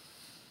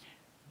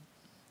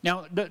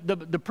 Now,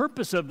 the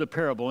purpose of the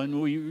parable, and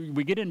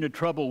we get into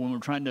trouble when we're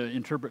trying to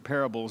interpret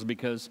parables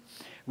because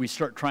we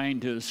start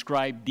trying to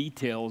ascribe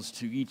details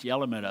to each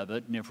element of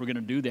it. And if we're going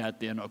to do that,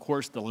 then, of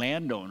course, the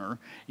landowner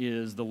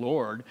is the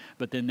Lord,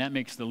 but then that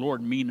makes the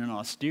Lord mean and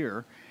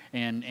austere.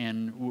 And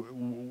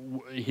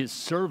his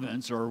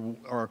servants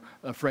are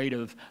afraid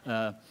of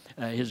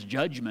his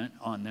judgment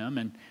on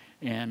them.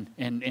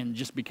 And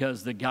just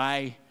because the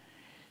guy,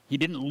 he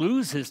didn't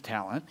lose his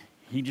talent,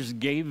 he just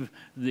gave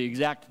the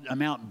exact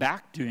amount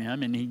back to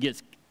him, and he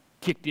gets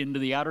kicked into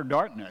the outer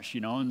darkness,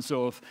 And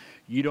so if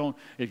you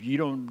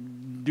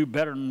don't do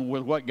better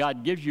with what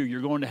God gives you,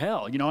 you're going to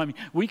hell.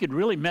 We could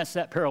really mess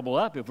that parable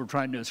up if we're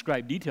trying to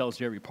ascribe details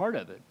to every part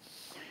of it.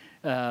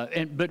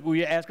 But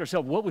we ask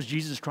ourselves, what was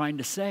Jesus trying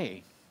to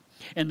say?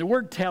 And the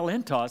word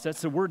talentos,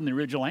 that's the word in the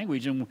original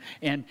language,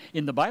 and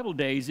in the Bible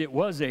days, it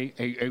was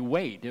a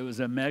weight. It was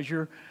a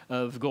measure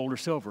of gold or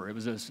silver. It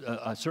was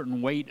a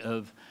certain weight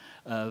of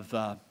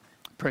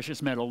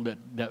precious metal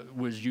that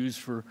was used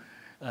for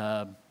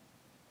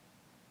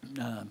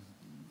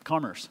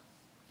commerce.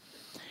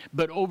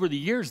 But over the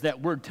years,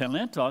 that word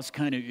talentos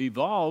kind of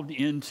evolved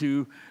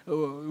into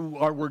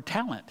our word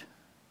talent.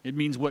 It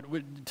means what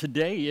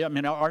today,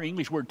 our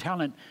English word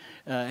talent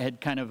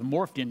had kind of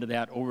morphed into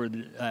that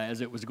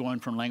as it was going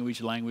from language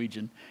to language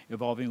and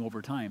evolving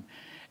over time.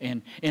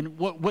 And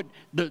what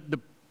the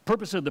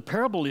purpose of the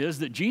parable is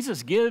that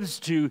Jesus gives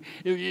to,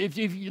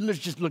 let's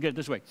just look at it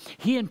this way.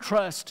 He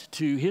entrusts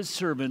to his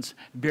servants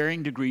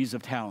varying degrees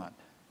of talent.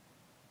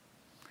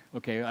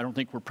 Okay, I don't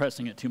think we're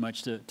pressing it too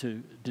much to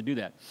do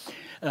that.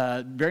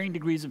 Varying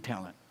degrees of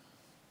talent.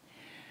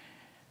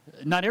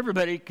 Not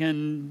everybody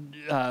can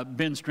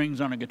bend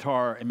strings on a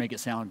guitar and make it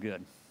sound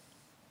good.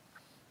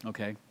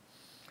 Okay?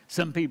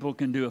 Some people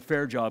can do a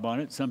fair job on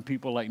it. Some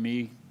people like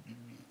me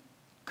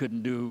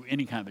couldn't do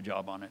any kind of a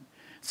job on it.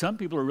 Some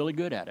people are really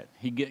good at it.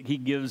 He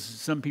gives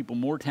some people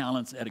more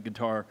talents at a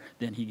guitar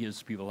than he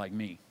gives people like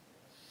me.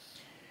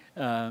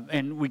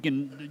 And we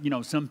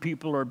can, some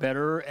people are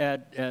better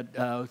at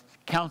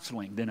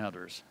counseling than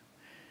others.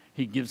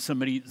 He gives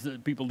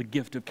people the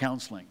gift of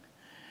counseling.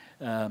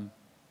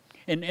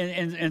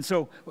 And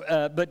so,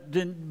 but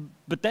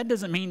that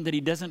doesn't mean that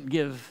he doesn't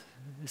give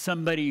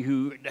somebody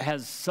who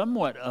has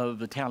somewhat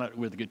of a talent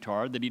with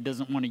guitar, that he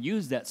doesn't want to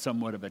use that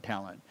somewhat of a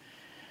talent.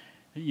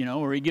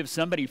 Or he gives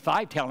somebody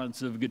 5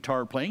 talents of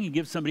guitar playing, he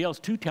gives somebody else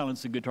 2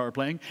 talents of guitar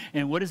playing,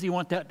 and what does he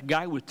want that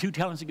guy with 2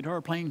 talents of guitar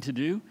playing to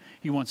do?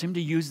 He wants him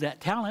to use that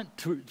talent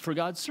for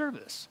God's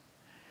service.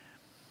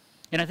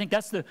 And I think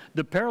that's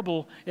the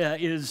parable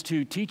is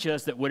to teach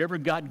us that whatever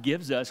God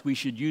gives us, we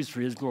should use for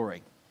his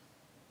glory.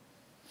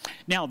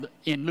 Now,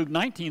 in Luke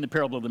 19, the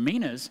parable of the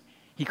minas,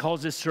 he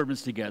calls his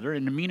servants together,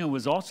 and the mina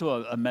was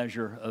also a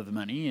measure of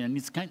money, and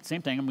it's kind of the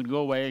same thing. I'm going to go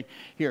away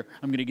here.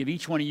 I'm going to give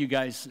each one of you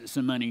guys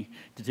some money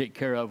to take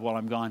care of while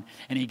I'm gone.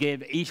 And he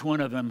gave each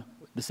one of them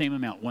the same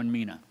amount, 1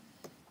 mina.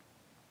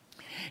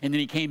 And then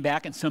he came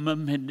back, and some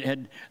of them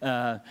had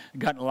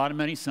gotten a lot of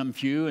money, some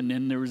few, and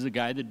then there was a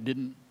guy that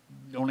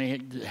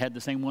only had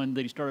the same one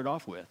that he started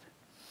off with.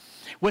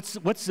 What's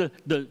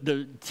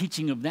the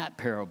teaching of that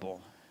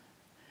parable?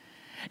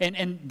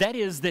 And that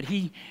is that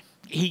he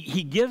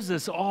gives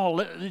us all,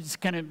 let's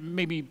kind of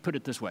maybe put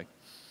it this way.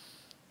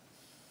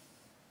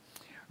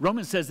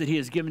 Romans says that he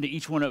has given to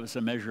each one of us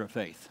a measure of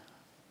faith.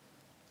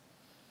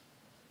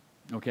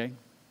 Okay?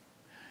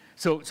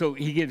 So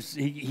he gives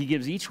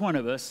each one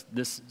of us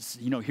this,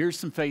 here's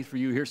some faith for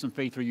you, here's some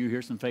faith for you,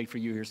 here's some faith for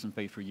you, here's some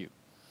faith for you.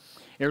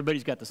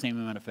 Everybody's got the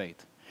same amount of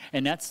faith.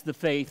 And that's the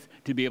faith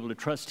to be able to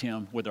trust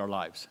him with our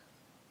lives.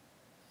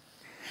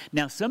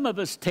 Now, some of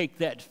us take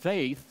that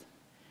faith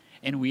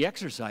and we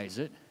exercise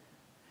it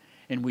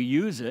and we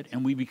use it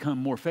and we become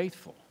more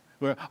faithful.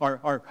 Where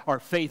our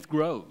faith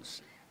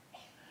grows.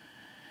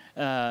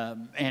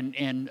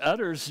 And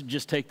others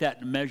just take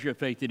that measure of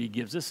faith that he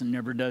gives us and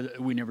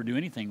we never do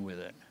anything with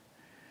it.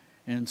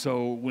 And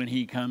so when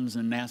he comes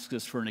and asks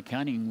us for an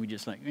accounting, we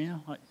just like,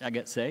 I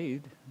got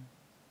saved,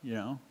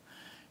 You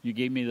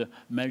gave me the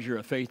measure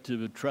of faith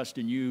to trust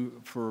in you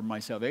for my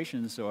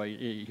salvation, so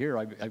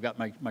I've got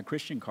my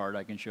Christian card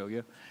I can show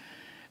you.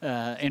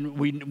 And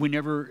we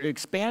never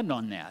expand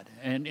on that.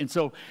 And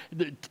so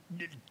the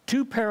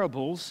two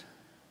parables,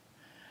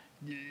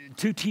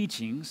 two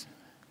teachings,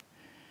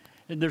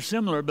 and they're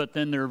similar, but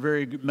then they're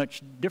very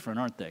much different,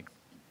 aren't they?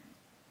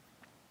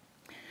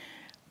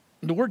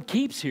 The word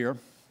keeps here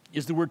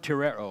is the word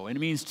tereo, and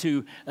it means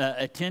to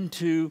attend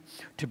to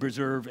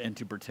preserve, and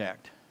to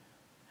protect.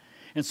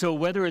 And so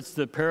whether it's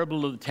the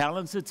parable of the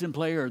talents that's in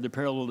play or the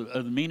parable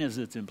of the minas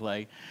that's in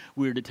play,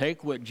 we're to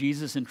take what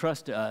Jesus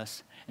entrusts to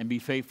us and be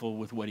faithful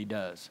with what he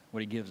does,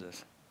 what he gives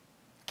us.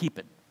 Keep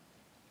it.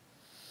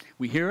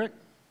 We hear it,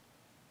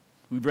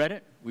 we've read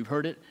it, we've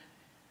heard it,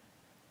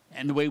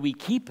 and the way we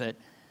keep it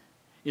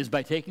is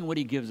by taking what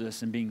he gives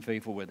us and being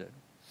faithful with it.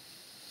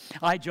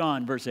 I,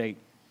 John, verse 8,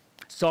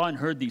 saw and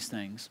heard these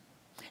things.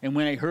 And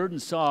when I heard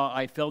and saw,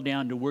 I fell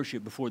down to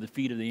worship before the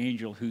feet of the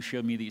angel who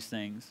showed me these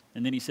things.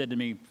 And then he said to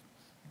me,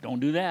 don't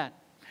do that,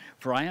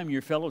 for I am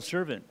your fellow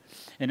servant,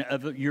 and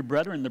of your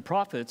brethren, the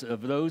prophets,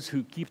 of those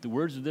who keep the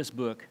words of this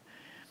book,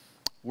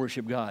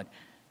 worship God.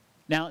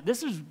 Now,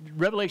 this is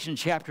Revelation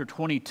chapter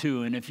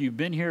 22, and if you've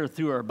been here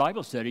through our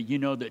Bible study, you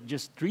know that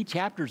just 3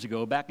 chapters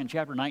ago, back in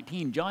chapter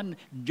 19, John,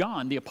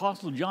 the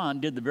Apostle John,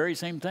 did the very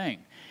same thing.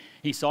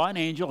 He saw an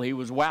angel, he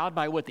was wowed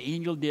by what the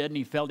angel did, and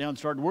he fell down and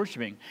started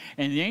worshiping.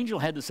 And the angel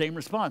had the same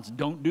response,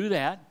 don't do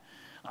that.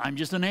 I'm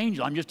just an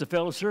angel, I'm just a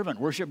fellow servant,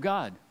 worship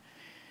God.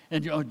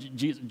 And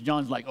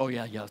John's like, oh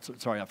yeah,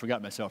 sorry, I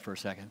forgot myself for a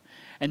second.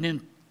 And then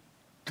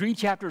 3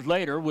 chapters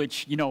later,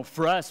 which,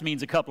 for us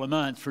means a couple of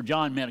months, for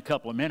John meant a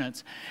couple of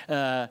minutes.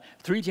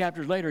 3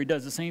 chapters later, he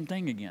does the same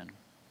thing again.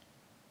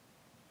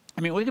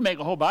 I mean, we can make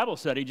a whole Bible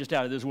study just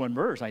out of this one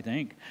verse, I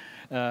think.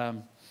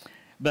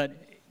 But,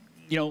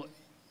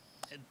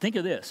 think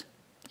of this.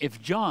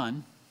 If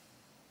John,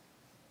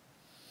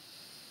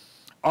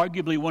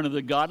 arguably one of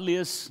the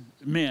godliest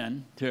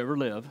men to ever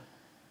live,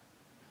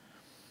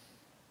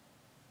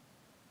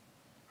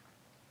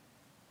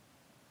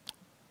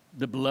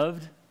 the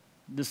beloved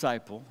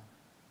disciple,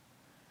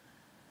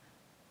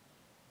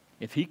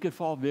 if he could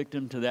fall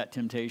victim to that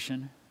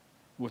temptation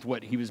with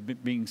what he was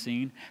being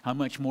seen, how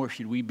much more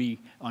should we be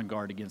on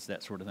guard against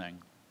that sort of thing?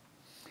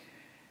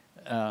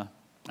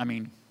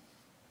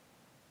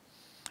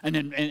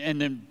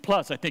 And then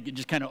plus, I think it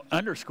just kind of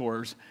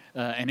underscores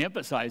and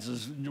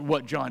emphasizes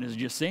what John is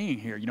just saying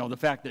here. The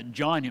fact that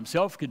John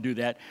himself could do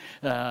that,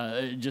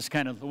 just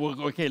kind of,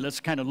 okay, let's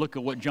kind of look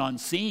at what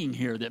John's seeing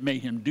here that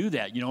made him do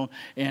that,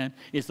 And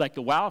it's like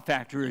the wow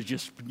factor is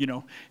just,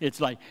 it's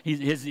like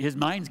his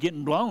mind's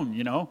getting blown,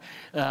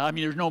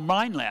 there's no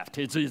mind left.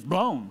 It's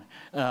blown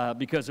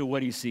because of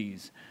what he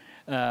sees.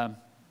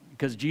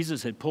 Because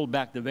Jesus had pulled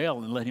back the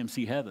veil and let him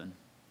see heaven.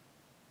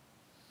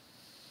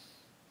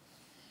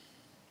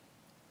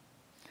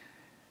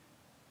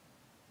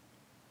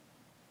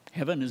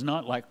 Heaven is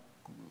not like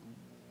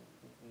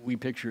we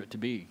picture it to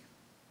be.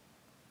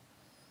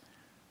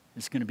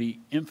 It's going to be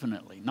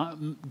infinitely,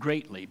 not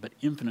greatly, but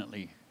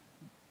infinitely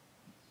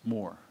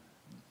more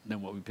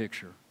than what we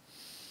picture.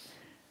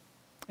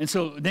 And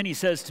so then he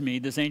says to me,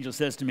 this angel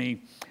says to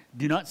me,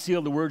 do not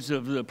seal the words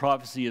of the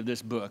prophecy of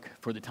this book,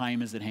 for the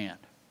time is at hand.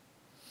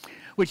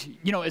 Which,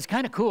 is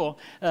kind of cool,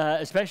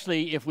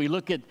 especially if we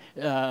look at,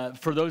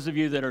 for those of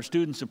you that are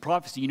students of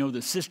prophecy,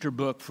 the sister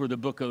book for the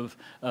book of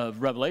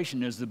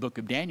Revelation is the book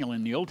of Daniel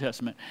in the Old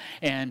Testament.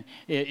 And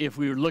if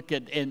we look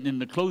at in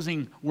the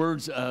closing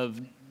words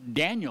of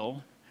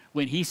Daniel,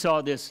 when he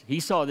saw this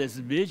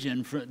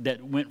vision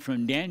that went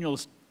from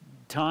Daniel's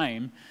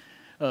time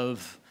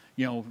of,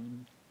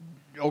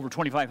 over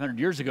 2,500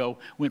 years ago,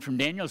 went from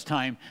Daniel's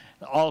time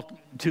all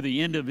to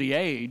the end of the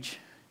age.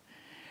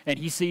 And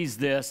he sees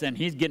this, and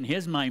he's getting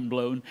his mind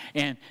blown.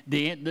 And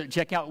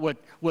check out what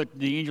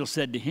the angel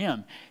said to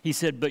him. He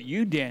said, but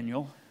you,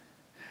 Daniel,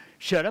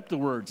 shut up the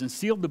words and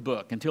seal the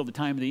book until the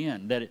time of the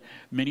end, that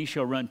many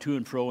shall run to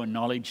and fro, and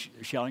knowledge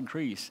shall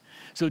increase.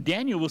 So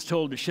Daniel was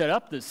told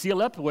to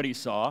seal up what he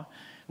saw,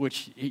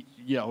 which,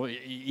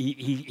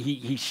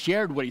 he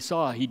shared what he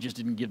saw. He just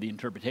didn't give the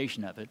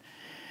interpretation of it.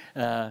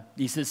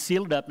 He says,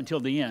 seal it up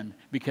until the end,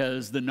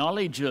 because the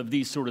knowledge of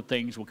these sort of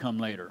things will come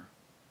later.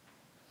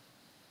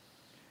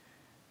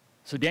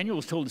 So Daniel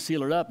was told to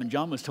seal it up, and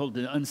John was told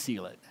to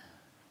unseal it,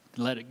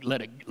 let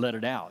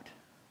it out,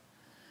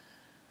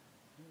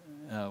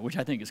 which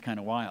I think is kind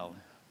of wild.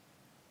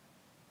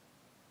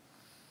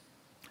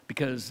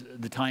 because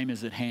the time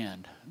is at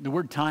hand. The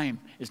word time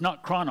is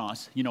not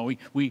chronos. You know,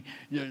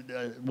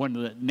 one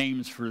of the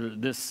names for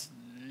this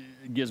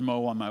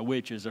gizmo on my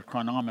witch is a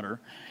chronometer,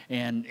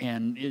 and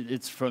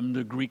it's from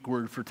the Greek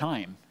word for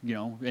time, you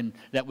know, and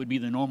that would be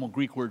the normal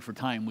Greek word for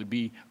time would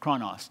be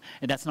chronos,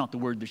 and that's not the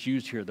word that's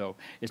used here, though.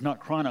 It's not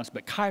chronos,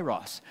 but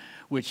kairos,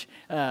 which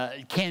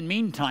can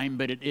mean time,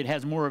 but it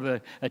has more of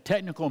a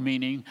technical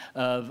meaning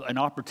of an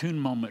opportune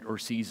moment or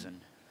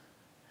season.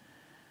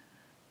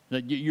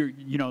 That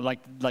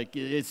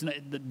it's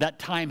that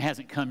time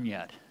hasn't come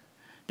yet,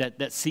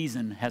 that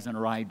season hasn't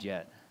arrived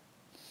yet.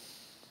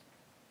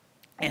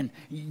 And,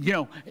 you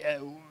know,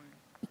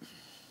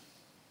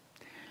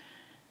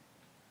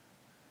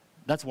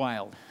 that's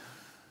wild.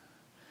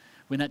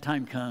 When that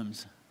time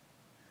comes,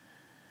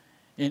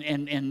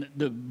 and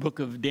the book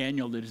of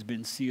Daniel that has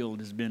been sealed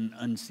has been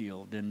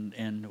unsealed,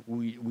 and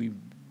we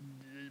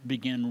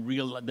begin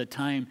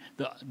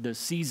the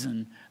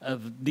season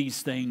of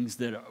these things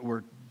that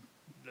were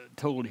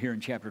told here in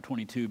chapter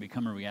 22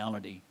 become a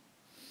reality.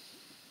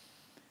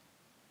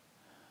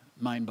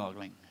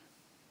 Mind-boggling.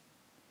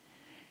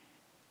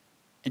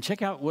 And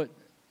check out what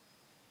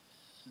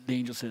the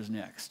angel says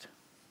next.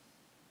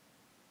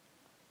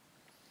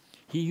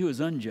 He who is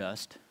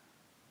unjust,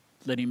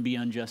 let him be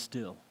unjust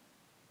still.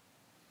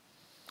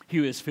 He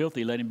who is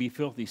filthy, let him be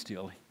filthy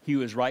still. He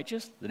who is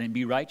righteous, let him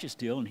be righteous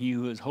still. And he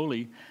who is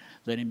holy,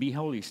 let him be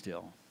holy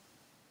still.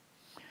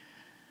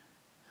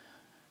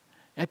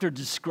 After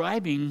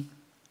describing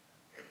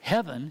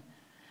heaven,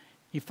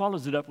 he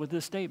follows it up with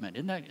this statement.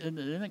 Isn't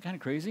that kind of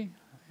crazy?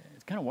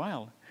 It's kind of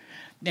wild.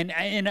 And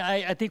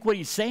I think what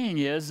he's saying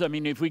is, I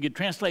mean, if we could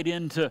translate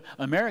into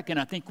American,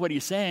 I think what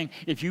he's saying,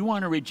 if you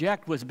want to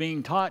reject what's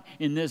being taught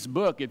in this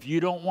book, if you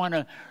don't want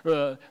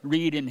to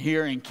read and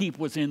hear and keep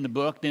what's in the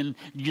book, then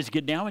you just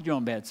get down with your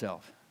own bad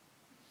self.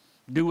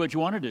 Do what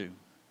you want to do.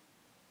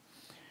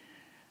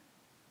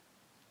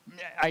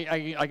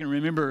 I can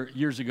remember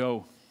years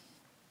ago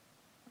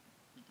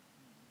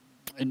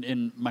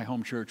in my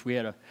home church, we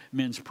had a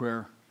men's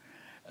prayer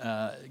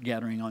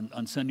gathering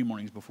on Sunday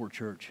mornings before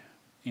church.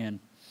 And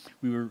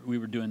we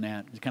were doing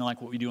that. It's kind of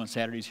like what we do on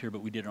Saturdays here,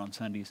 but we did it on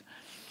Sundays.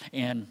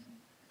 And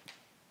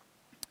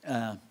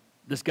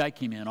this guy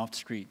came in off the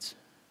streets.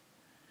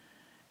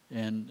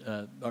 And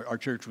our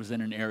church was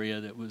in an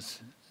area that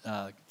was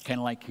kind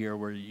of like here,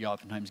 where you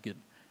oftentimes get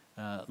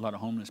a lot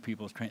of homeless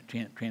people,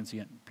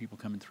 transient people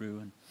coming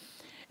through.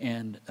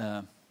 And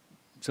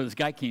so this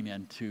guy came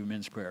in to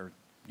men's prayer,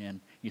 and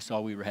he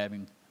saw we were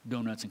having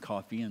donuts and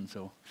coffee, and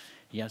so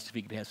he asked if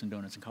he could have some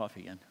donuts and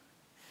coffee. And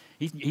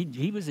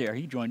he was there.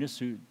 He joined us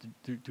through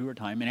our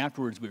time, and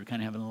afterwards we were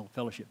kind of having a little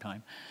fellowship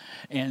time.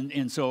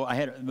 And so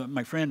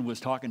my friend was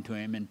talking to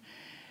him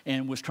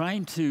and was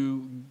trying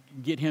to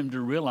get him to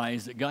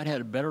realize that God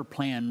had a better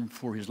plan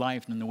for his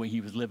life than the way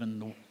he was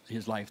living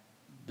his life,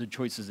 the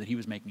choices that he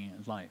was making in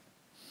his life.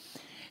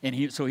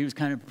 And so he was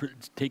kind of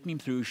taking him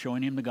through,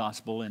 showing him the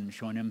gospel and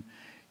showing him,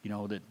 you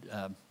know, that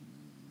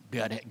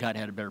God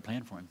had a better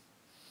plan for him.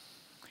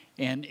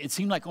 And it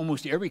seemed like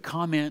almost every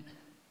comment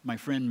my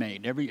friend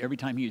made, every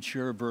time he would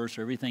share a verse,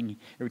 or every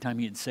time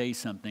he'd say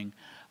something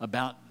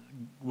about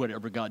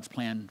whatever God's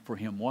plan for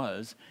him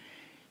was,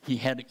 he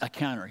had a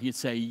counter. He'd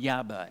say,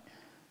 yeah, but.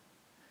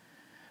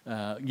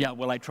 Yeah,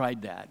 well, I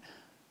tried that.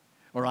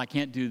 Or I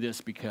can't do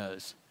this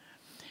because.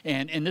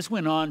 And this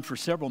went on for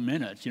several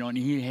minutes, you know, and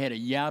he had a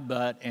yeah,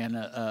 but and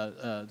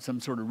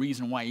some sort of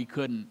reason why he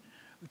couldn't,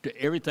 to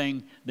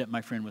everything that my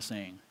friend was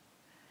saying.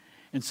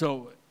 And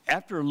so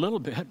after a little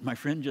bit, my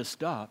friend just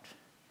stopped,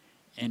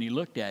 and he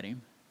looked at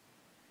him,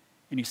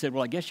 and he said,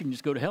 well, I guess you can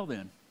just go to hell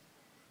then.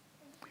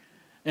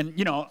 And,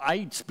 you know,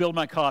 I spilled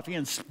my coffee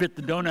and spit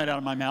the donut out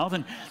of my mouth,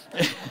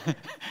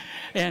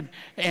 and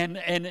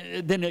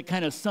then it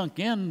kind of sunk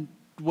in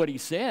what he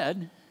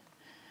said.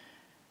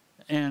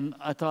 And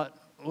I thought,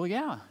 well,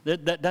 yeah,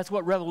 that's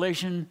what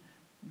Revelation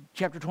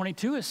chapter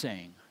 22 is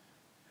saying.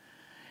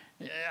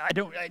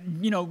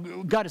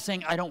 God is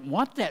saying, I don't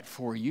want that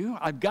for you.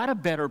 I've got a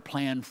better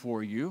plan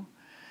for you.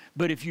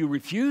 But if you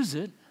refuse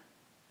it,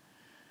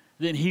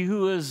 then he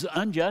who is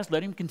unjust,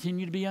 let him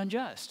continue to be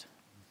unjust.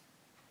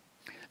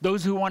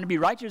 Those who want to be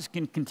righteous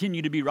can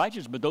continue to be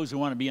righteous, but those who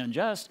want to be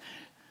unjust,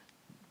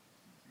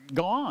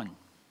 go on.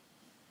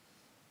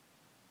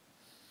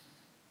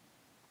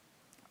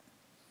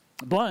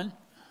 Blunt,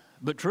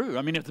 but true.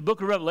 I mean, if the book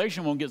of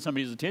Revelation won't get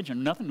somebody's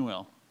attention, nothing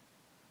will,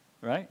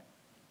 right?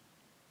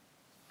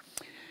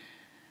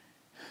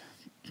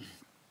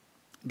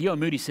 D.L.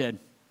 Moody said,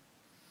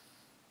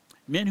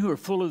 men who are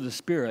full of the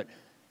Spirit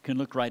can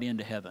look right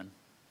into heaven.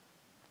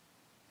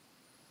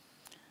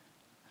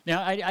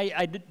 Now,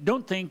 I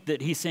don't think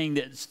that he's saying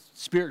that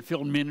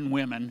Spirit-filled men and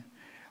women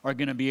are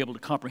going to be able to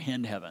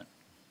comprehend heaven.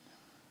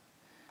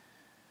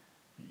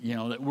 You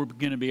know, that we're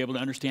going to be able to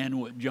understand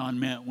what John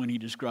meant when he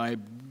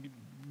described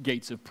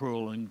gates of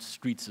pearl and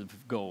streets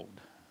of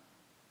gold.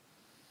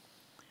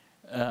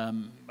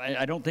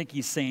 I don't think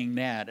he's saying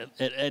that.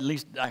 At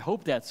least I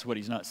hope that's what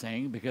he's not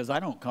saying, because I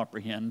don't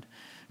comprehend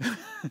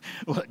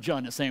what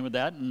John is saying with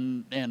that,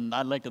 and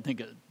I'd like to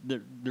think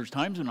there's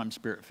times when I'm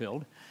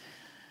Spirit-filled.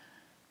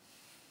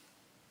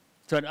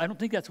 So I don't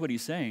think that's what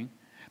he's saying,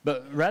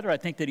 but rather I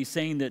think that he's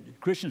saying that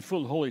Christians full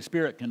of the Holy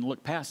Spirit can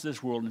look past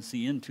this world and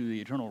see into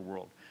the eternal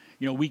world.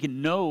 You know, we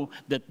can know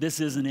that this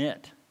isn't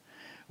it.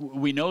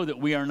 We know that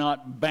we are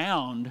not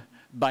bound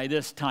by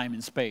this time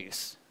and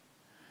space,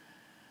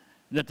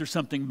 that there's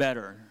something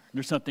better,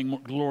 there's something more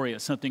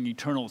glorious, something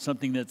eternal,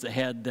 something that's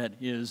ahead that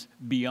is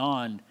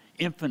beyond,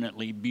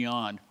 infinitely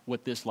beyond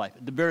what this life,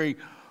 the very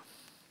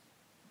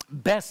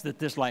best that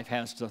this life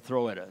has to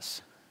throw at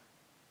us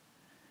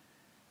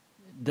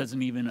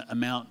doesn't even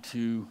amount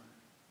to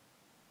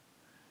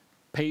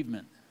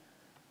pavement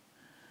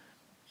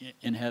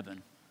in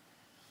heaven.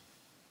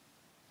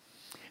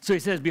 So he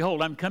says,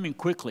 behold, I'm coming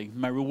quickly.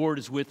 My reward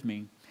is with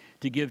me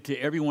to give to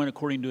everyone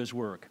according to his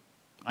work.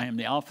 I am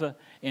the Alpha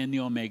and the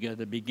Omega,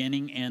 the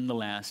beginning and the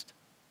last,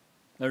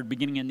 or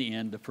beginning and the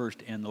end, the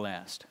first and the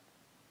last.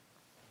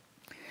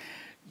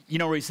 You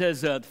know, where he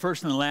says the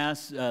first and the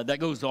last, that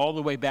goes all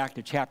the way back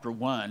to chapter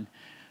 1.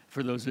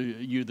 For those of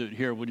you that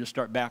here, we'll just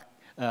start back.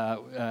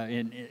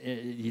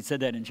 He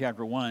said that in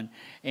chapter 1.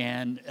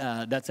 And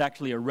that's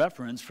actually a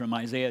reference from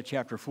Isaiah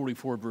chapter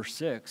 44, verse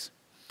 6,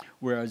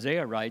 where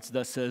Isaiah writes,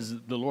 thus says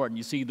the Lord. And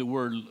you see the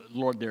word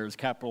Lord there is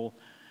capital,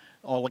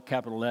 all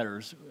capital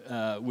letters,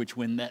 which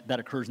when that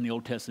occurs in the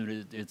Old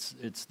Testament,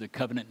 it's the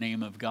covenant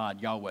name of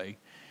God, Yahweh.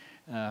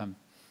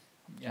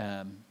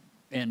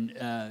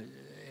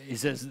 He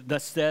says,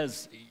 thus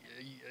says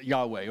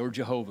Yahweh, or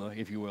Jehovah,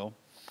 if you will,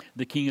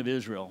 the King of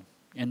Israel,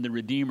 and the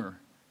Redeemer,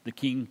 the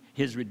King,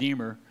 his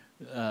Redeemer,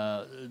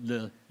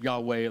 the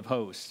Yahweh of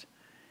hosts.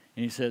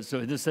 And he says,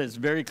 so this says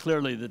very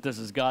clearly that this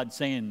is God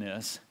saying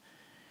this.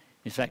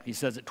 In fact, he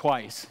says it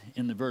twice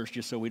in the verse,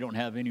 just so we don't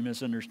have any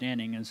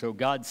misunderstanding. And so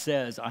God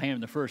says, I am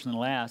the first and the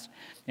last,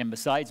 and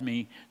besides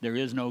me, there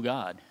is no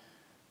God.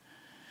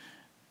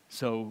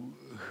 So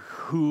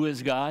who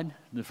is God?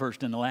 The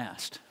first and the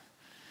last.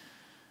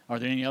 Are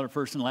there any other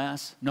first and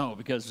last? No,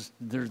 because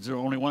there's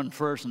only one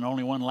first and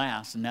only one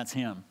last, and that's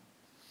him.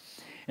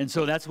 And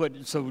so that's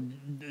what, so,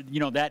 you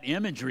know, that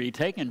imagery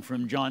taken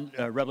from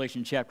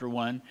Revelation chapter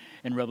 1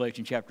 and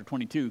Revelation chapter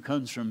 22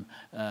 comes from,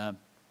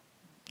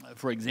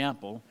 for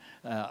example,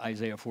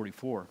 Isaiah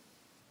 44.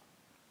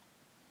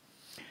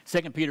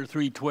 2 Peter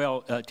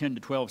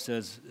 10-12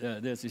 says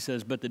this. He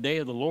says, but the day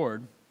of the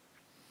Lord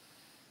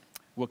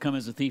will come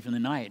as a thief in the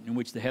night, in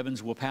which the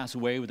heavens will pass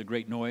away with a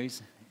great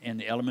noise, and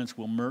the elements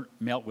will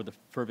melt with a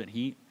fervent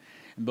heat,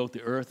 and both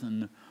the earth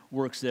and the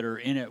works that are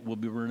in it will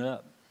be burned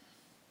up.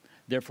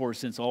 Therefore,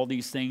 since all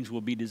these things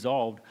will be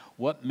dissolved,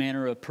 what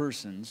manner of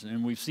persons,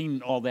 and we've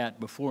seen all that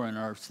before in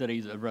our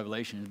studies of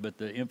Revelation, but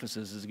the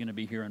emphasis is going to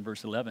be here in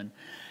verse 11.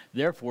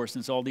 Therefore,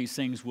 since all these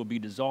things will be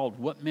dissolved,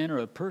 what manner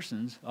of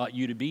persons ought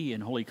you to be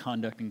in holy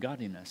conduct and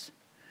godliness?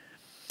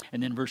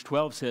 And then verse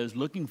 12 says,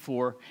 looking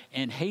for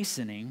and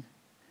hastening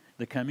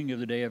the coming of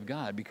the day of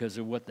God, because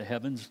of which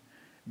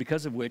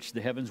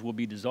the heavens will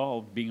be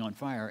dissolved, being on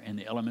fire, and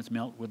the elements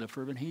melt with a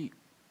fervent heat.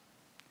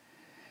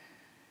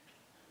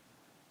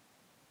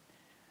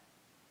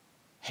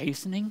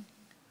 Hastening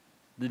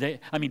the day.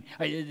 I mean,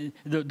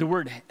 the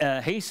word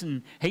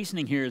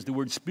hastening here is the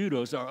word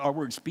spudos. Our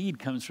word speed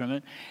comes from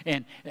it.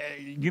 And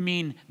you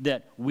mean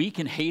that we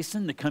can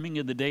hasten the coming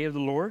of the day of the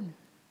Lord?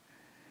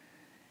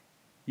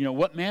 You know,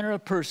 what manner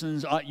of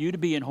persons ought you to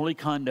be in holy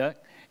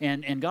conduct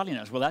and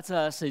godliness? Well, that's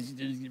us.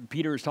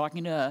 Peter is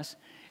talking to us.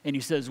 And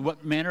he says,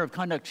 what manner of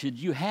conduct should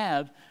you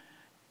have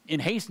in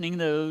hastening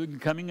the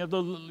coming of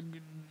the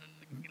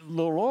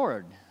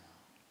Lord?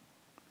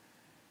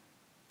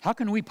 How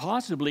can we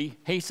possibly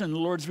hasten the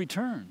Lord's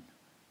return?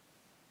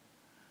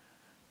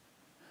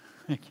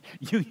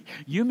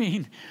 You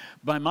mean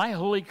by my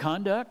holy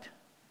conduct,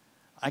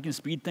 I can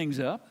speed things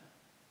up?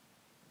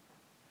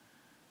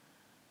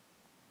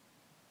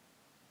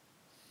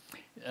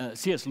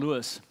 C.S.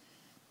 Lewis,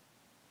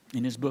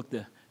 in his book,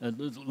 a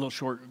little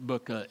short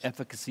book,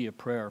 Efficacy of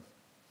Prayer,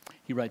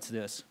 he writes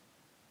this.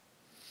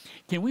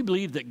 Can we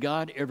believe that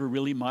God ever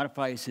really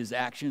modifies his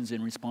actions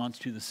in response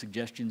to the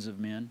suggestions of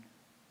men?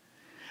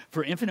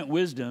 For infinite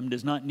wisdom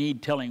does not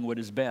need telling what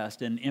is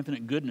best, and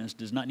infinite goodness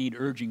does not need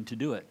urging to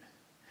do it.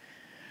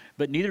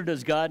 But neither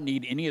does God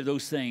need any of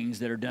those things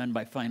that are done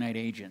by finite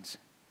agents,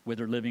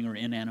 whether living or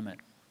inanimate.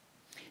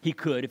 He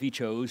could, if he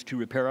chose, to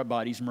repair our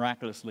bodies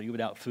miraculously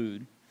without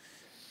food,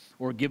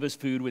 or give us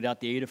food without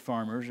the aid of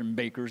farmers and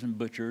bakers and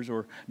butchers,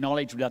 or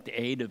knowledge without the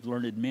aid of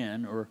learned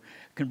men, or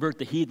convert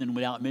the heathen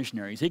without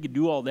missionaries. He could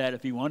do all that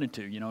if he wanted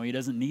to. You know, he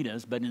doesn't need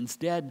us. But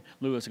instead,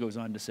 Lewis goes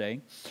on to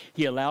say,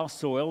 he allows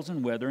soils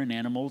and weather and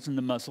animals and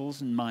the muscles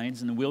and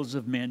minds and the wills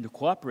of men to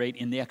cooperate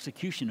in the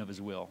execution of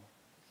his will.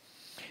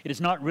 It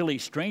is not really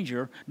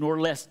stranger nor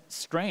less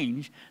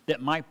strange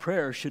that my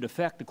prayer should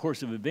affect the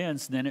course of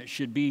events than it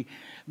should be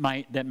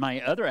that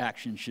my other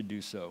actions should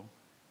do so.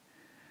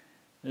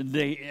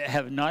 They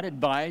have not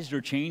advised or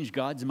changed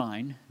God's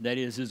mind, that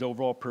is his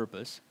overall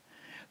purpose,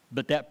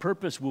 but that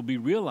purpose will be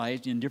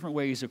realized in different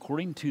ways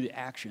according to the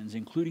actions,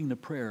 including the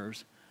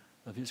prayers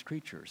of his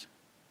creatures.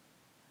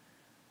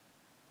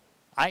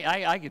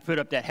 I could put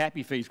up that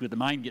happy face with the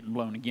mind getting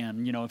blown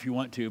again, you know, if you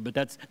want to, but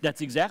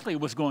that's exactly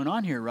what's going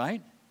on here,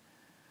 right?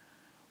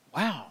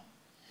 Wow.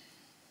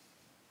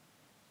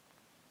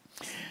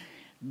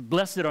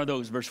 Blessed are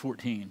those, verse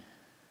 14,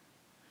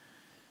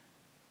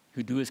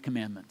 who do his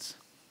commandments,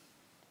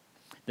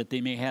 that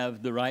they may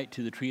have the right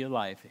to the tree of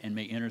life and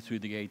may enter through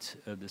the gates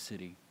of the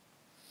city.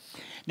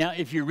 Now,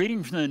 if you're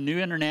reading from the New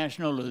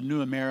International or the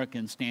New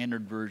American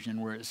Standard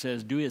Version where it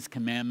says, do his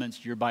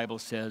commandments, your Bible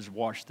says,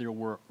 wash their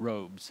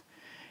robes.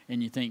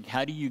 And you think,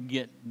 how do you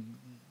get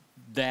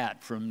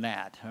that from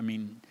that? I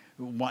mean,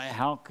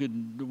 how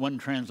could one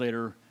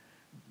translator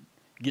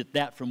get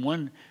that from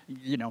one,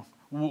 you know,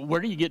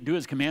 where do you get do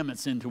his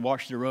commandments and to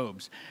wash their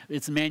robes?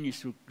 It's a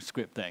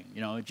manuscript thing,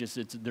 you know.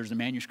 There's a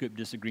manuscript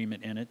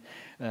disagreement in it,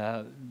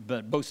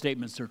 but both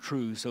statements are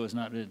true, so it's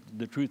not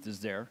the truth is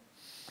there.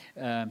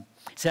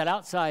 Sat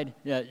outside,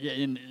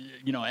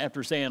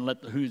 after saying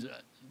who's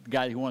the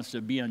guy who wants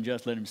to be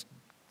unjust, let him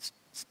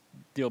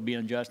still be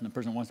unjust, and the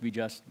person who wants to be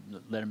just,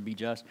 let him be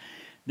just.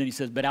 Then he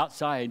says, but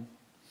outside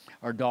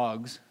are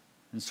dogs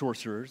and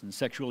sorcerers and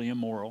sexually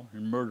immoral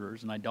and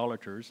murderers and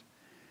idolaters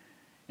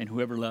and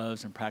whoever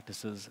loves and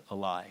practices a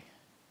lie.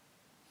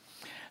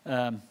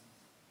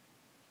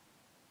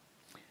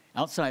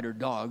 Outside are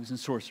dogs and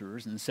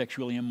sorcerers and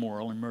sexually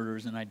immoral and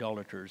murderers and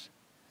idolaters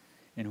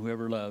and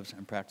whoever loves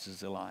and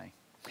practices a lie.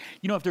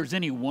 You know, if there's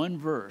any one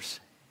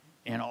verse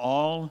in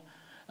all,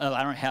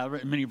 I don't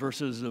have many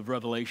verses of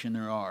Revelation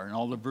there are, and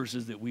all the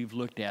verses that we've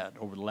looked at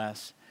over the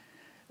last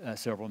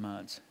several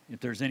months, if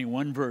there's any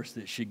one verse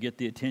that should get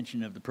the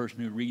attention of the person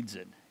who reads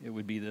it, it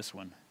would be this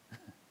one.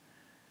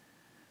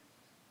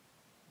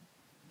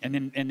 And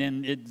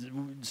then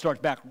it starts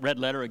back red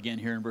letter again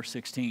here in verse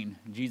 16.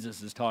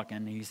 Jesus is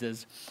talking. He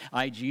says,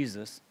 I,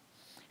 Jesus,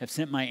 have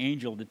sent my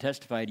angel to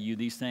testify to you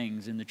these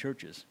things in the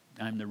churches.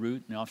 I am the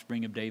root and the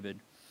offspring of David,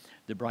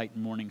 the bright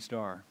and morning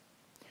star.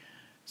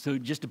 So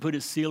just to put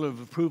his seal of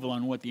approval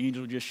on what the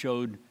angel just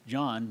showed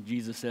John,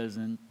 Jesus says,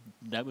 and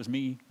that was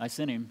me. I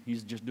sent him.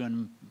 He's just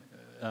doing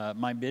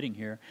my bidding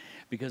here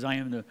because I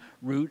am the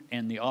root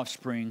and the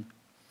offspring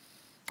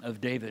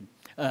of David.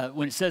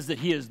 When it says that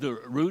he is the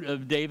root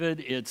of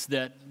David, it's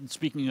that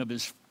speaking of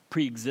his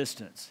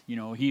pre-existence. You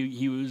know,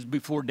 he was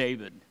before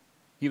David.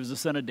 He was the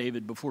son of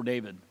David before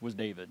David was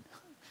David.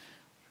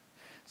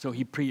 So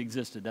he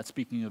pre-existed. That's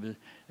speaking of it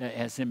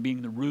as him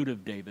being the root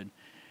of David.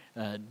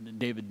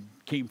 David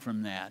came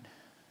from that.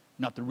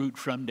 Not the root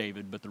from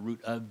David, but the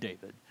root of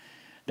David.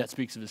 That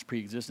speaks of his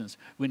pre-existence.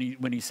 When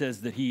he says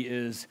that he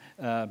is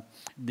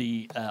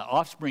the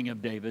offspring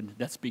of David,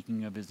 that's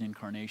speaking of his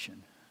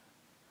incarnation.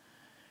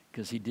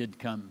 Because he did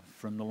come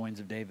from the loins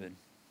of David.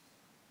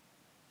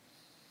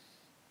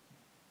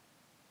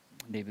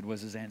 David was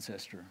his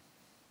ancestor.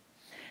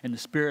 And the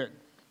Spirit,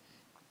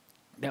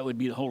 that would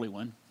be the Holy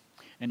One.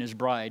 And his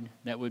bride,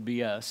 that would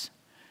be us,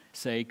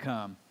 say,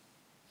 come.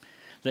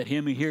 Let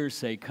him who hears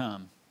say,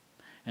 come.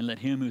 And let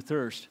him who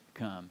thirsts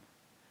come.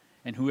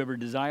 And whoever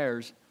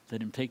desires,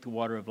 let him take the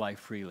water of life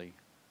freely.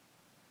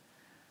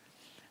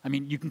 I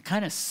mean, you can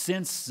kind of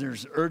sense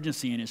there's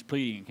urgency in his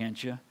pleading,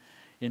 can't you?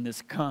 In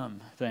this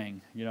come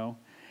thing, you know.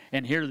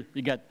 And here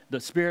you got the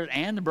Spirit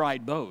and the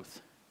bride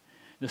both.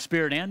 The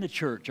Spirit and the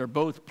church are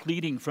both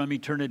pleading from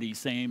eternity,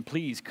 saying,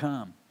 please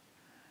come.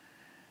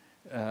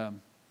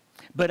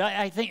 But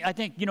I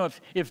think you know,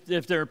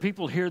 if there are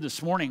people here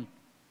this morning,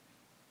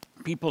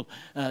 people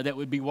that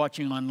would be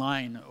watching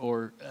online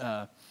or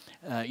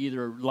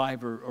either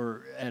live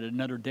or at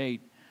another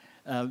date,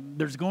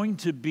 there's going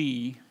to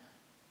be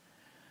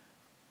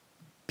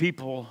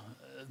people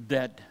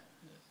that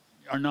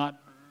are not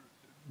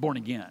born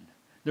again.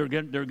 There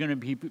are going to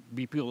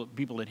be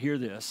people that hear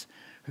this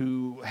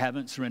who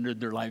haven't surrendered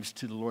their lives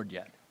to the Lord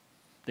yet.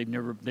 They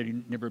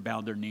never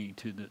bowed their knee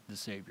to the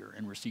Savior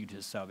and received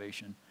his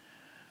salvation.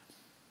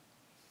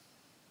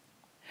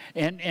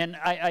 And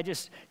I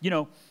just, you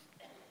know,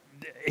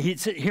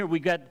 here we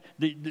got,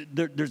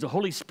 there's a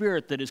Holy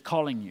Spirit that is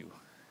calling you,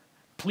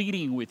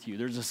 pleading with you.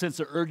 There's a sense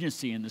of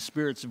urgency in the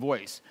Spirit's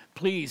voice.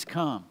 Please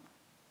come.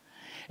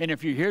 And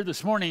if you're here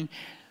this morning,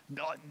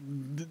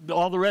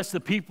 all the rest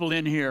of the people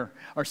in here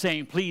are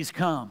saying, please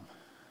come.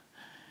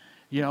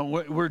 You know,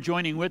 we're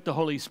joining with the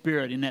Holy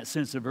Spirit in that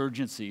sense of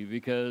urgency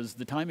because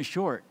the time is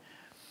short.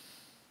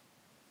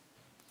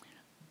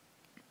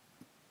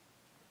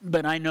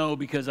 But I know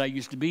because I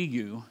used to be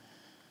you,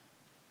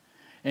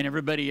 and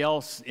everybody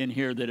else in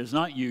here that is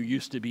not you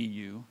used to be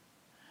you,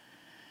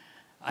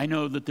 I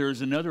know that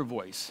there's another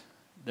voice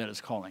that is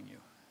calling you.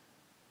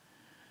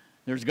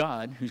 There's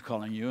God who's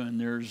calling you,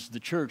 and there's the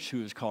church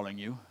who is calling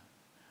you,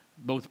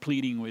 both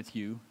pleading with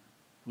you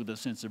with a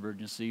sense of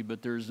urgency,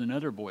 but there's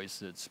another voice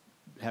that's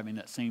having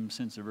that same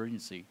sense of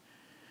urgency.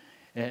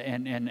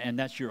 And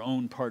that's your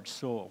own parched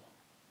soul,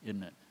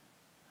 isn't it?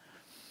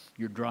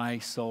 Your dry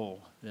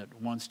soul that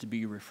wants to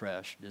be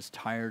refreshed, is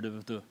tired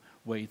of the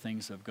way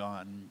things have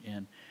gone.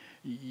 And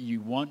you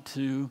want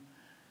to,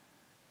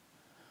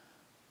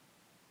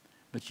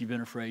 but you've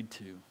been afraid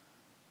to.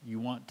 You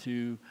want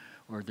to,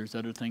 or there's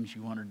other things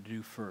you wanted to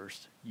do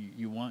first.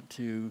 You want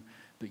to,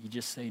 but you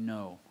just say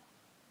no.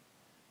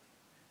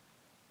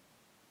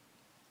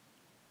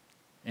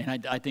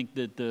 And I think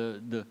that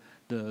the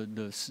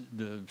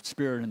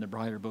Spirit and the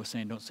bride are both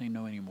saying, don't say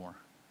no anymore.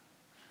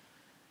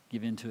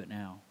 Give in to it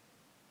now.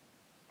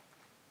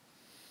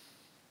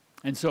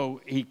 And so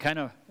he kind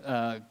of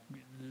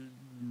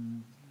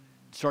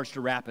starts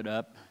to wrap it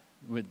up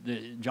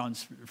with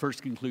John's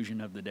first conclusion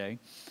of the day.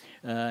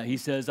 He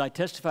says, I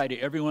testify to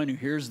everyone who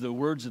hears the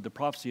words of the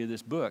prophecy of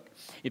this book.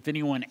 If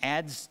anyone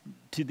adds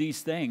to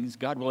these things,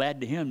 God will add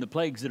to him the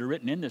plagues that are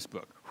written in this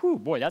book. Whew,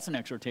 boy, that's an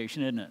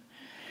exhortation, isn't it?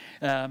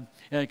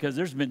 Because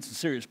there's been some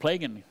serious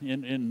plaguing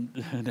in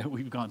that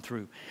we've gone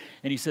through.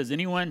 And he says,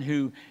 anyone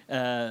who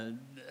adds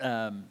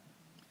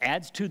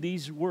to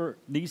these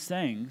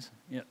things,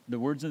 the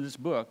words of this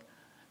book,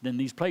 then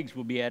these plagues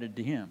will be added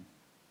to him.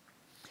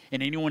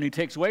 And anyone who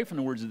takes away from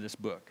the words of this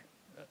book,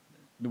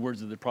 the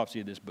words of the prophecy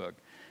of this book,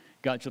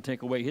 God shall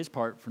take away his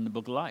part from the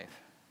book of life,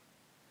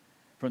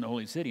 from the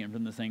holy city, and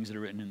from the things that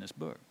are written in this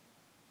book.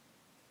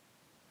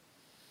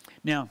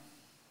 Now,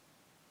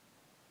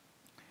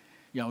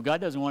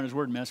 God doesn't want his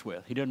word messed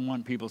with. He doesn't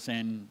want people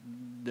saying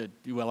that,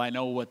 well, I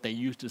know what they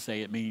used to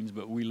say it means,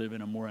 but we live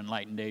in a more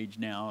enlightened age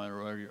now,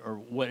 or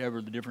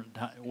whatever the different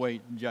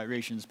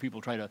gyrations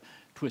people try to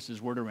twist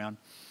his word around.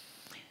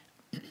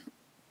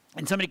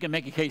 And somebody can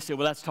make a case, say,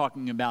 well, that's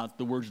talking about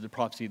the words of the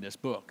prophecy of this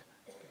book,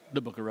 the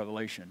book of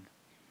Revelation.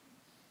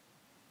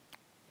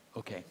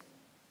 Okay.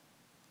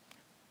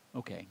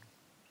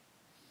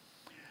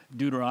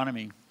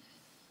 Deuteronomy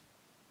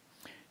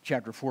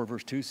chapter 4,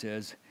 verse 2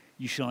 says,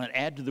 you shall not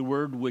add to the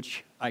word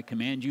which I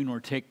command you, nor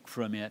take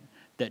from it,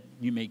 that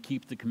you may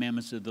keep the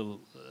commandments of the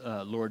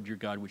Lord your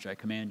God, which I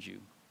command you.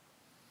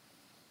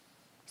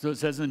 So it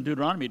says in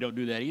Deuteronomy, don't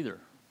do that either.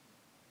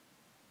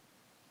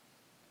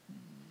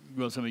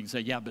 Well, somebody can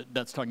say, yeah, but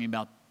that's talking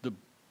about the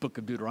book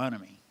of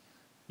Deuteronomy.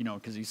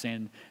 Because he's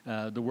saying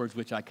the words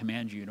which I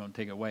command you, don't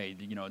take away.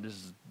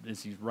 This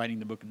is he's writing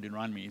the book of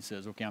Deuteronomy. He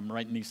says, okay, I'm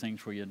writing these things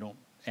for you. Don't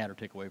add or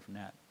take away from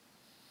that.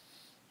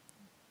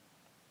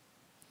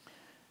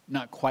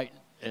 Not quite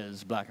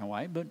as black and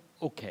white, but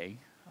okay,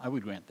 I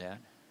would grant that.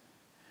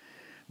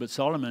 But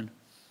Solomon,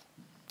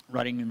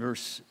 writing in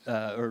verse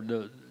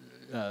in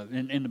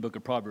the book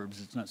of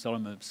Proverbs, it's not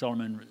Solomon.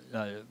 Solomon,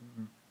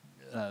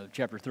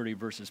 chapter 30,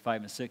 verses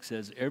 5 and 6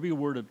 says, every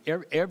word of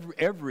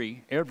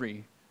every,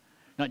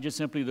 not just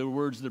simply the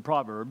words of the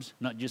Proverbs,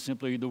 not just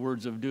simply the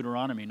words of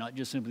Deuteronomy, not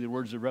just simply the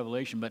words of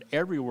Revelation, but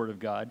every word of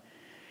God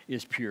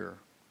is pure.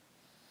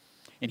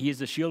 And he is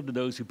the shield to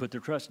those who put their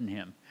trust in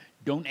him.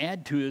 Don't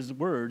add to his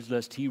words,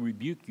 lest he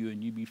rebuke you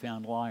and you be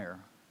found a liar.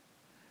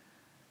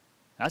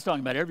 That's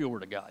talking about every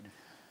word of God.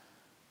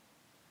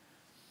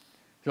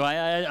 So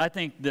I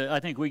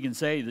think we can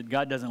say that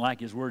God doesn't like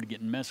his word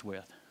getting messed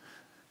with.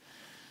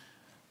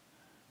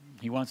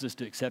 He wants us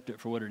to accept it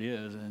for what it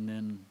is and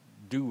then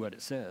do what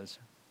it says.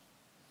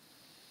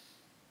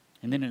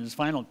 And then in his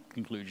final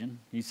conclusion,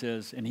 he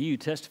says, and he who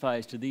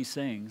testifies to these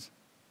things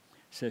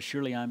says,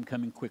 surely I'm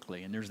coming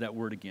quickly. And there's that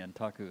word again,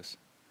 takus.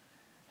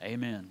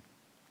 Amen.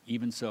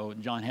 Even so,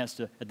 John has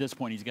to, at this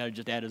point, he's got to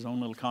just add his own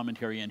little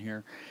commentary in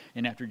here.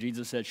 And after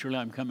Jesus said, surely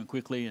I'm coming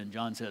quickly, and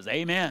John says,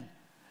 amen.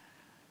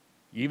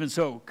 Even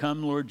so,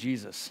 come, Lord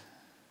Jesus.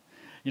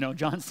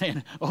 John's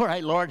saying, all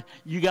right, Lord,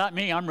 you got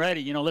me. I'm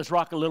ready. Let's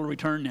rock a little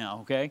return now,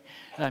 okay?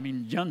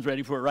 John's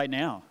ready for it right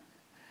now.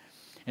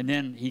 And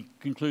then he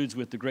concludes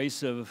with the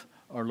grace of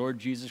our Lord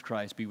Jesus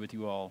Christ be with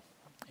you all.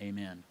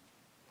 Amen.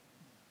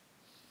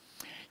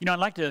 I'd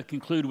like to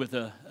conclude with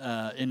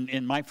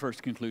in my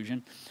first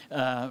conclusion,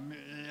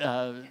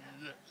 another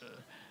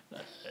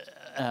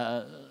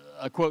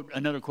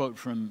quote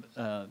from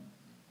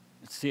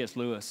C.S.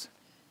 Lewis,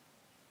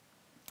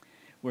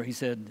 where he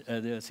said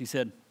this. He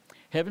said,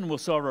 heaven will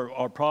solve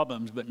our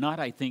problems, but not,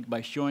 I think,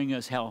 by showing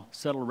us how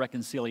subtle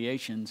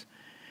reconciliations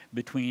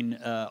between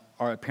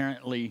our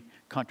apparently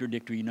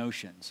contradictory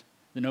notions.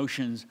 The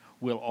notions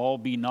will all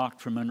be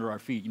knocked from under our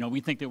feet. We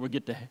think that we'll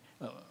get to,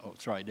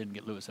 sorry, I didn't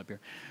get Lewis up here.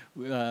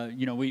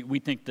 We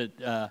think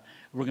that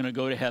we're going to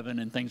go to heaven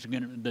and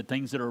the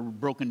things that are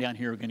broken down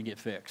here are going to get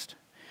fixed.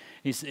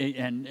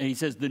 And he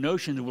says the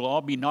notions will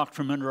all be knocked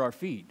from under our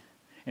feet,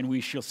 and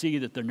we shall see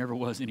that there never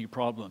was any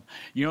problem.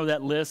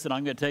 That list that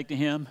I'm going to take to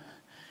him?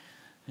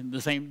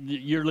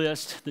 Your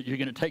list that you're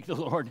going to take to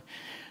the Lord,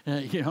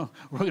 we're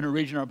going to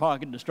reach in our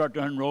pocket and start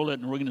to unroll it,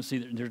 and we're going to see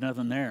that there's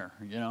nothing there,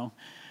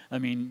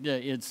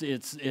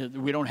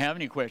 we don't have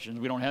any questions.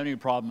 We don't have any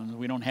problems.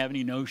 We don't have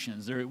any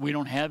notions. We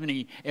don't have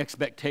any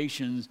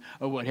expectations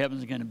of what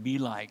heaven's going to be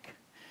like,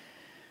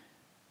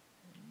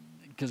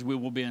 because we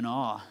will be in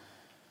awe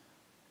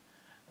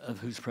of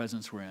whose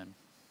presence we're in.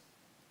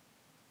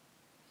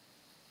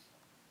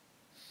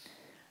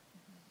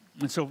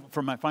 And so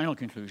for my final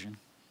conclusion,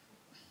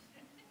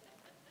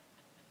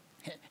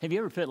 have you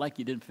ever felt like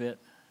you didn't fit?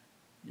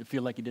 You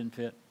feel like you didn't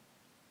fit?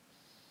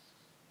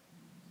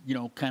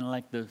 Kind of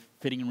like the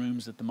fitting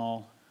rooms at the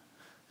mall.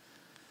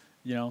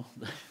 They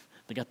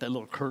got that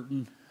little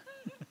curtain.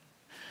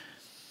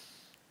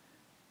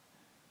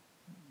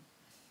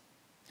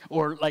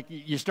 Or like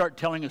you start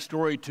telling a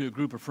story to a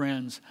group of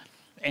friends,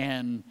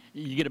 and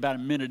you get about a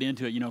minute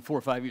into it, 4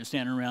 or 5 of you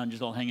standing around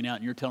just all hanging out,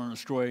 and you're telling a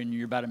story, and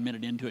you're about a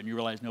minute into it, and you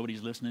realize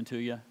nobody's listening to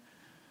you.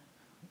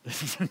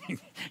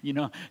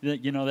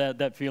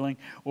 that feeling?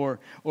 Or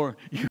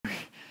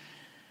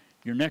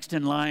you're next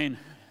in line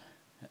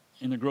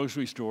in the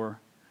grocery store,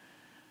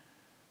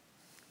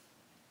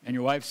 and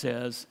your wife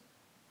says,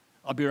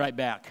 "I'll be right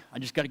back. I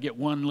just got to get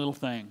one little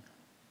thing."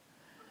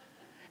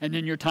 And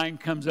then your time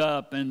comes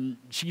up, and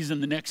she's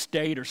in the next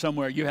state or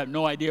somewhere. You have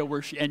no idea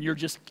where and you're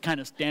just kind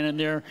of standing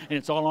there, and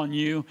it's all on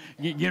you.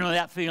 You know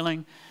that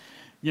feeling?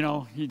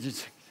 You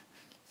just,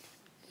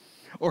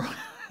 or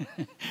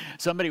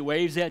somebody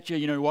waves at you.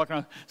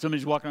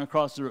 Somebody's walking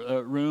across the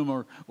room,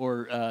 or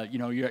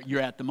you're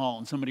at the mall,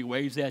 and somebody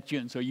waves at you,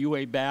 and so you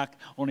wave back,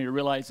 only to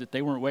realize that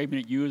they weren't waving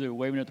at you; they were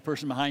waving at the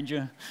person behind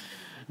you.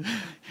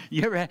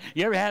 You ever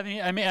have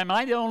any? I mean, am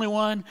I the only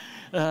one?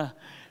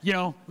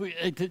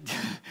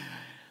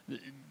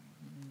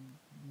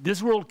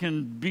 This world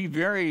can be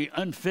very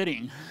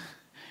unfitting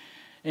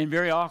and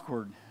very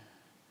awkward.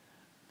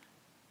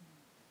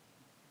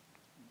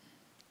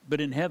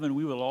 But in heaven,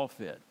 we will all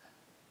fit.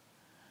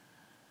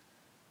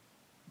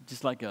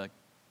 Just like a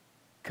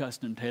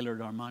custom tailored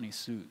Armani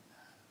suit.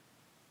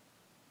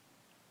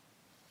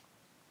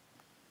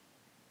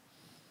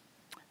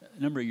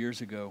 A number of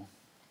years ago,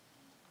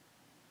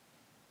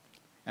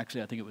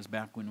 actually I think it was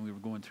back when we were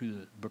going through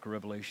the book of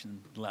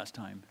Revelation the last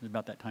time, it was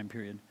about that time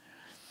period,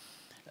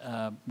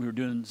 we were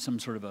doing some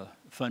sort of a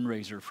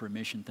fundraiser for a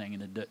mission thing,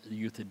 and the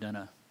youth had done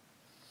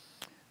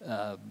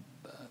a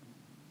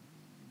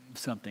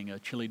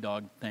chili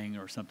dog thing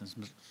or something,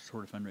 some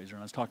sort of fundraiser. And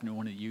I was talking to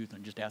one of the youth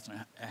and just asking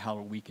how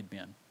her week had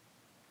been.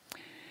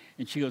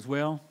 And she goes,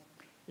 "Well,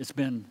 it's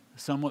been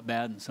somewhat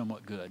bad and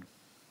somewhat good.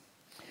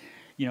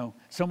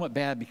 Somewhat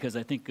bad because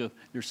I think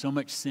there's so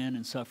much sin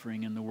and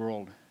suffering in the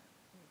world,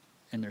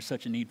 and there's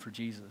such a need for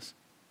Jesus."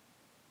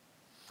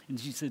 And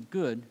she said,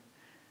 "Good,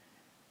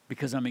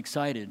 because I'm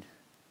excited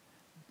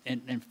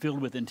and filled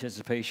with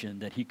anticipation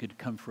that he could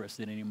come for us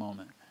at any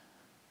moment."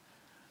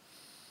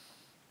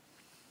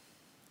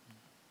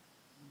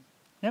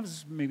 That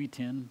was maybe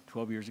 10,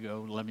 12 years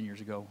ago, 11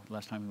 years ago,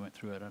 last time we went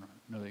through it. I don't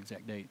know the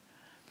exact date.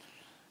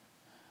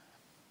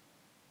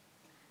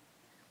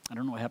 I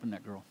don't know what happened to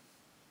that girl.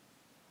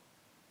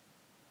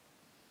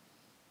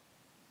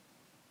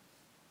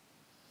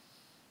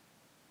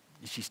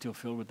 Is she still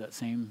filled with that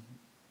same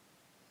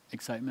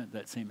excitement,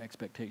 that same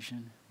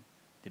expectation?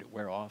 Did it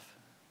wear off?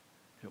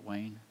 Did it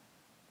wane?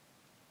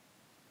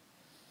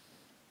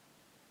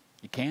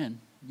 It can,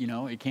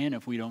 it can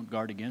if we don't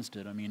guard against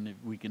it. I mean,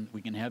 we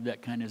can have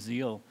that kind of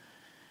zeal,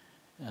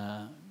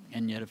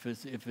 and yet if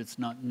it's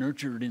not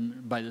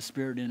nurtured by the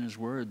Spirit in His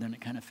Word, then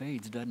it kind of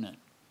fades, doesn't it?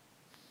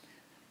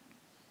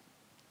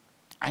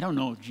 I don't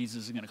know if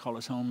Jesus is going to call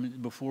us home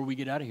before we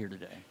get out of here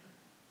today.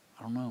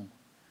 I don't know.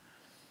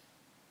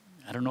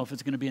 I don't know if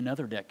it's going to be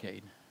another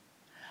decade.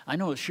 I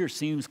know it sure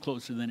seems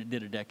closer than it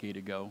did a decade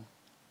ago.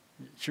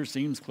 It sure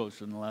seems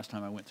closer than the last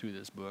time I went through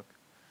this book.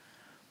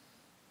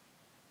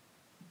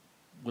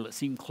 Will it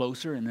seem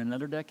closer in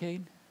another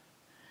decade?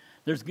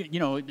 There's,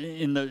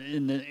 in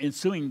the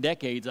ensuing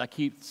decades, I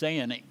keep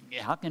saying,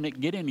 how can it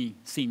get any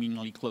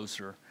seemingly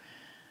closer?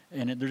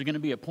 And there's going to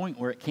be a point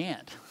where it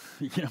can't.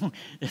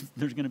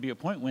 There's going to be a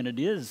point when it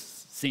is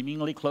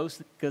seemingly close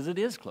because it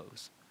is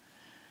close.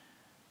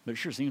 But it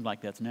sure seems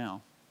like that's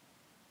now.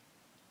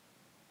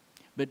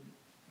 But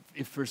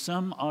if for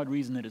some odd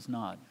reason that it's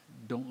not,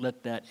 don't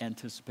let that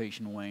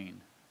anticipation wane.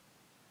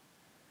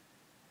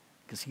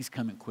 Because He's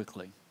coming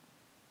quickly.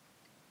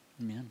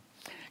 Amen.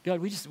 God,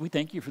 we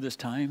thank You for this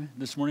time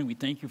this morning. We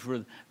thank You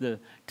for the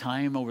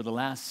time over the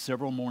last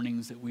several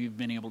mornings that we've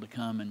been able to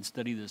come and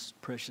study this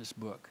precious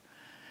book.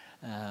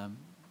 And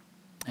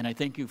I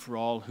thank You for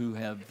all who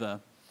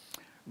have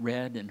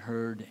read and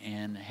heard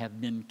and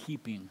have been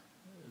keeping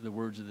the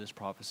words of this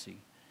prophecy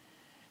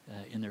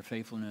in their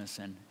faithfulness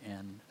and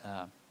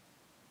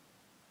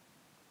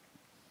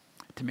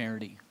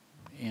temerity.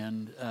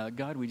 And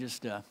God, we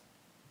just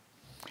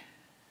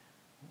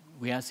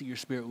we ask that Your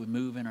Spirit would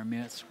move in our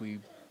midst. We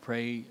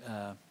pray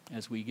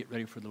as we get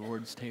ready for the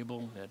Lord's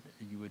table that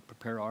You would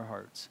prepare our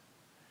hearts,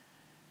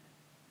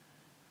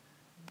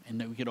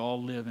 and that we could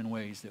all live in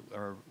ways that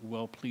are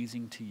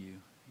well-pleasing to You.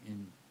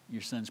 In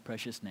Your Son's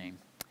precious name,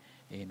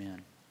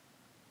 amen.